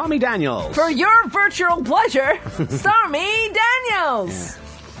 Stormy Daniels! For your virtual pleasure, Stormy Daniels! Yeah.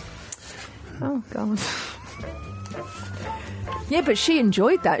 Oh, God. Yeah, but she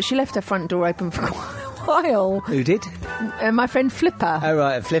enjoyed that. She left her front door open for quite a while. Who did? My friend Flipper. Oh,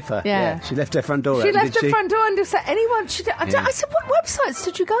 right, Flipper. Yeah. She left her front door open, She left her did front door and just said, anyone... I said, what websites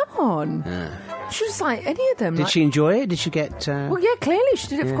did you go on? Yeah. She was like, any of them. Did she enjoy it? Did she get... Well, yeah, clearly she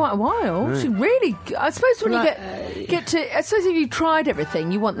did it for quite a while. Right. She really... I suppose when you get to... I suppose if you've tried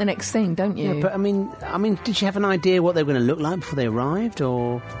everything, you want the next thing, don't you? Yeah, but I mean, did she have an idea what they were going to look like before they arrived,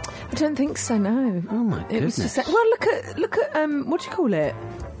 or...? I don't think so, no. Oh, my goodness. It was just... Well, look at what do you call it?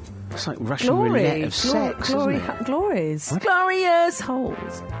 It's like Russian roulette of sex, isn't it? Glories. What? Gloria's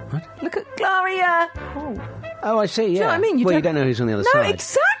holes. What? Look at Gloria hole. Oh, I see, yeah. Do you know what I mean? You don't know who's on the other side. No,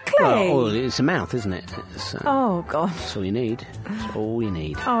 exactly. Well, it's a mouth, isn't it? Oh, God. That's all you need. That's all you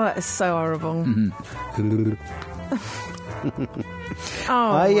need. Oh, that is so horrible.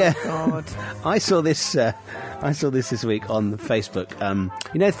 Oh, my God. I saw this this week on Facebook.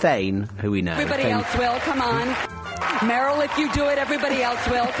 You know Thane, who we know. Everybody else will, come on. Meryl, if you do it, everybody else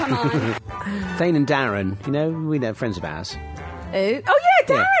will, come on. Thane and Darren, we know, friends of ours. Oh, yeah,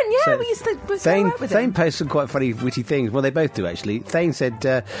 Darren, So we used to Thane with him. posted some quite funny, witty things. Well, they both do, actually. Thane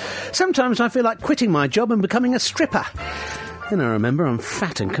said, sometimes I feel like quitting my job and becoming a stripper. Then I remember I'm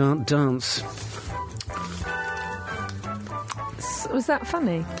fat and can't dance. Was that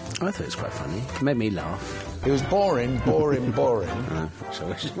funny? I thought it was quite funny. It made me laugh. It was boring. So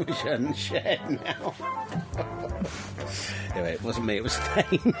we shouldn't share now. Anyway, it wasn't me, it was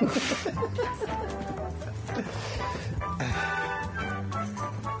Thane.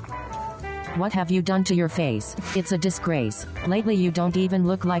 What have you done to your face? It's a disgrace. Lately you don't even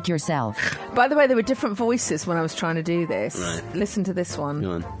look like yourself. By the way, there were different voices when I was trying to do this. Right. Listen to this one.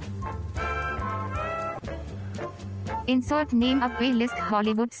 Go on. Insert name of A-list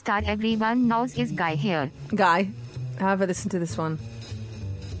Hollywood star everyone knows is Guy here. Guy. However, listen to this one.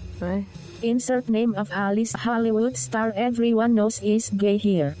 Right? Insert name of A-list Hollywood star everyone knows is gay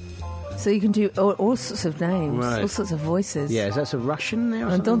here. So you can do all sorts of names, Right. all sorts of voices. Yeah, is that a Russian there or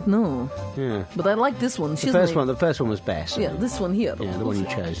I something? don't know. Yeah. But I like this one. The first one was best. Yeah, this one here. Yeah, the one you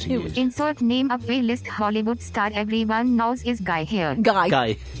chose to use. Insert name of A-list Hollywood star everyone knows is Guy here.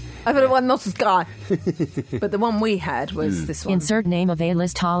 Guy. I thought one not as Guy. But the one we had was this one. Insert name of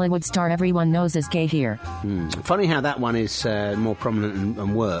A-list Hollywood star everyone knows is gay here. Funny how that one is more prominent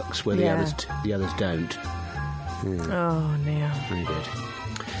and works, where the Yeah. others don't. Yeah. Oh, Neil. Very good.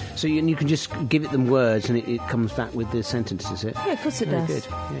 So you can just give it them words and it comes back with the sentences, is it? Yeah, of course it Very does.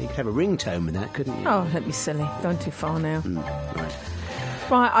 good. Yeah, you could have a ringtone with that, couldn't you? Oh, don't be silly. Going too far now. Right.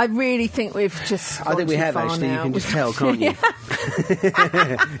 Right, I really think we've just I gone think we too have far actually. now. You can just tell, can't you?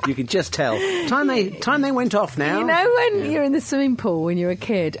 You can just tell. Time they went off now. You know when you're in the swimming pool when you're a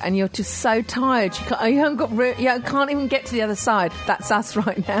kid and you're just so tired you can't even get to the other side. That's us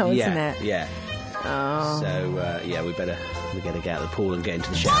right now, isn't it? Yeah. Oh. So we better get out of the pool and get into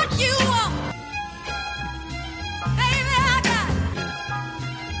the showers.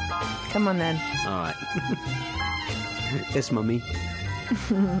 Come on then. All right. Yes, mummy.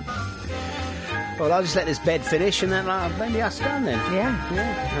 Well, I'll just let this bed finish and then maybe I'll stand then.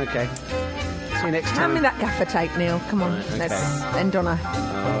 Yeah. Okay. See you next time. Hand me that gaffer tape, Neil. Come on. Right, okay. Let's end on a...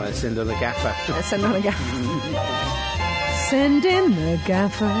 Oh, let's end on the gaffer. Let's end on a gaffer. Send in the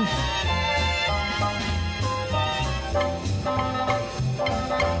gaffer.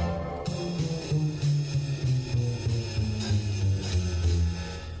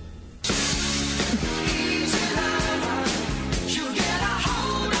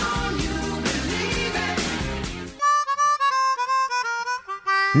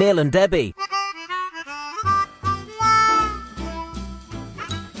 Neil and Debbie.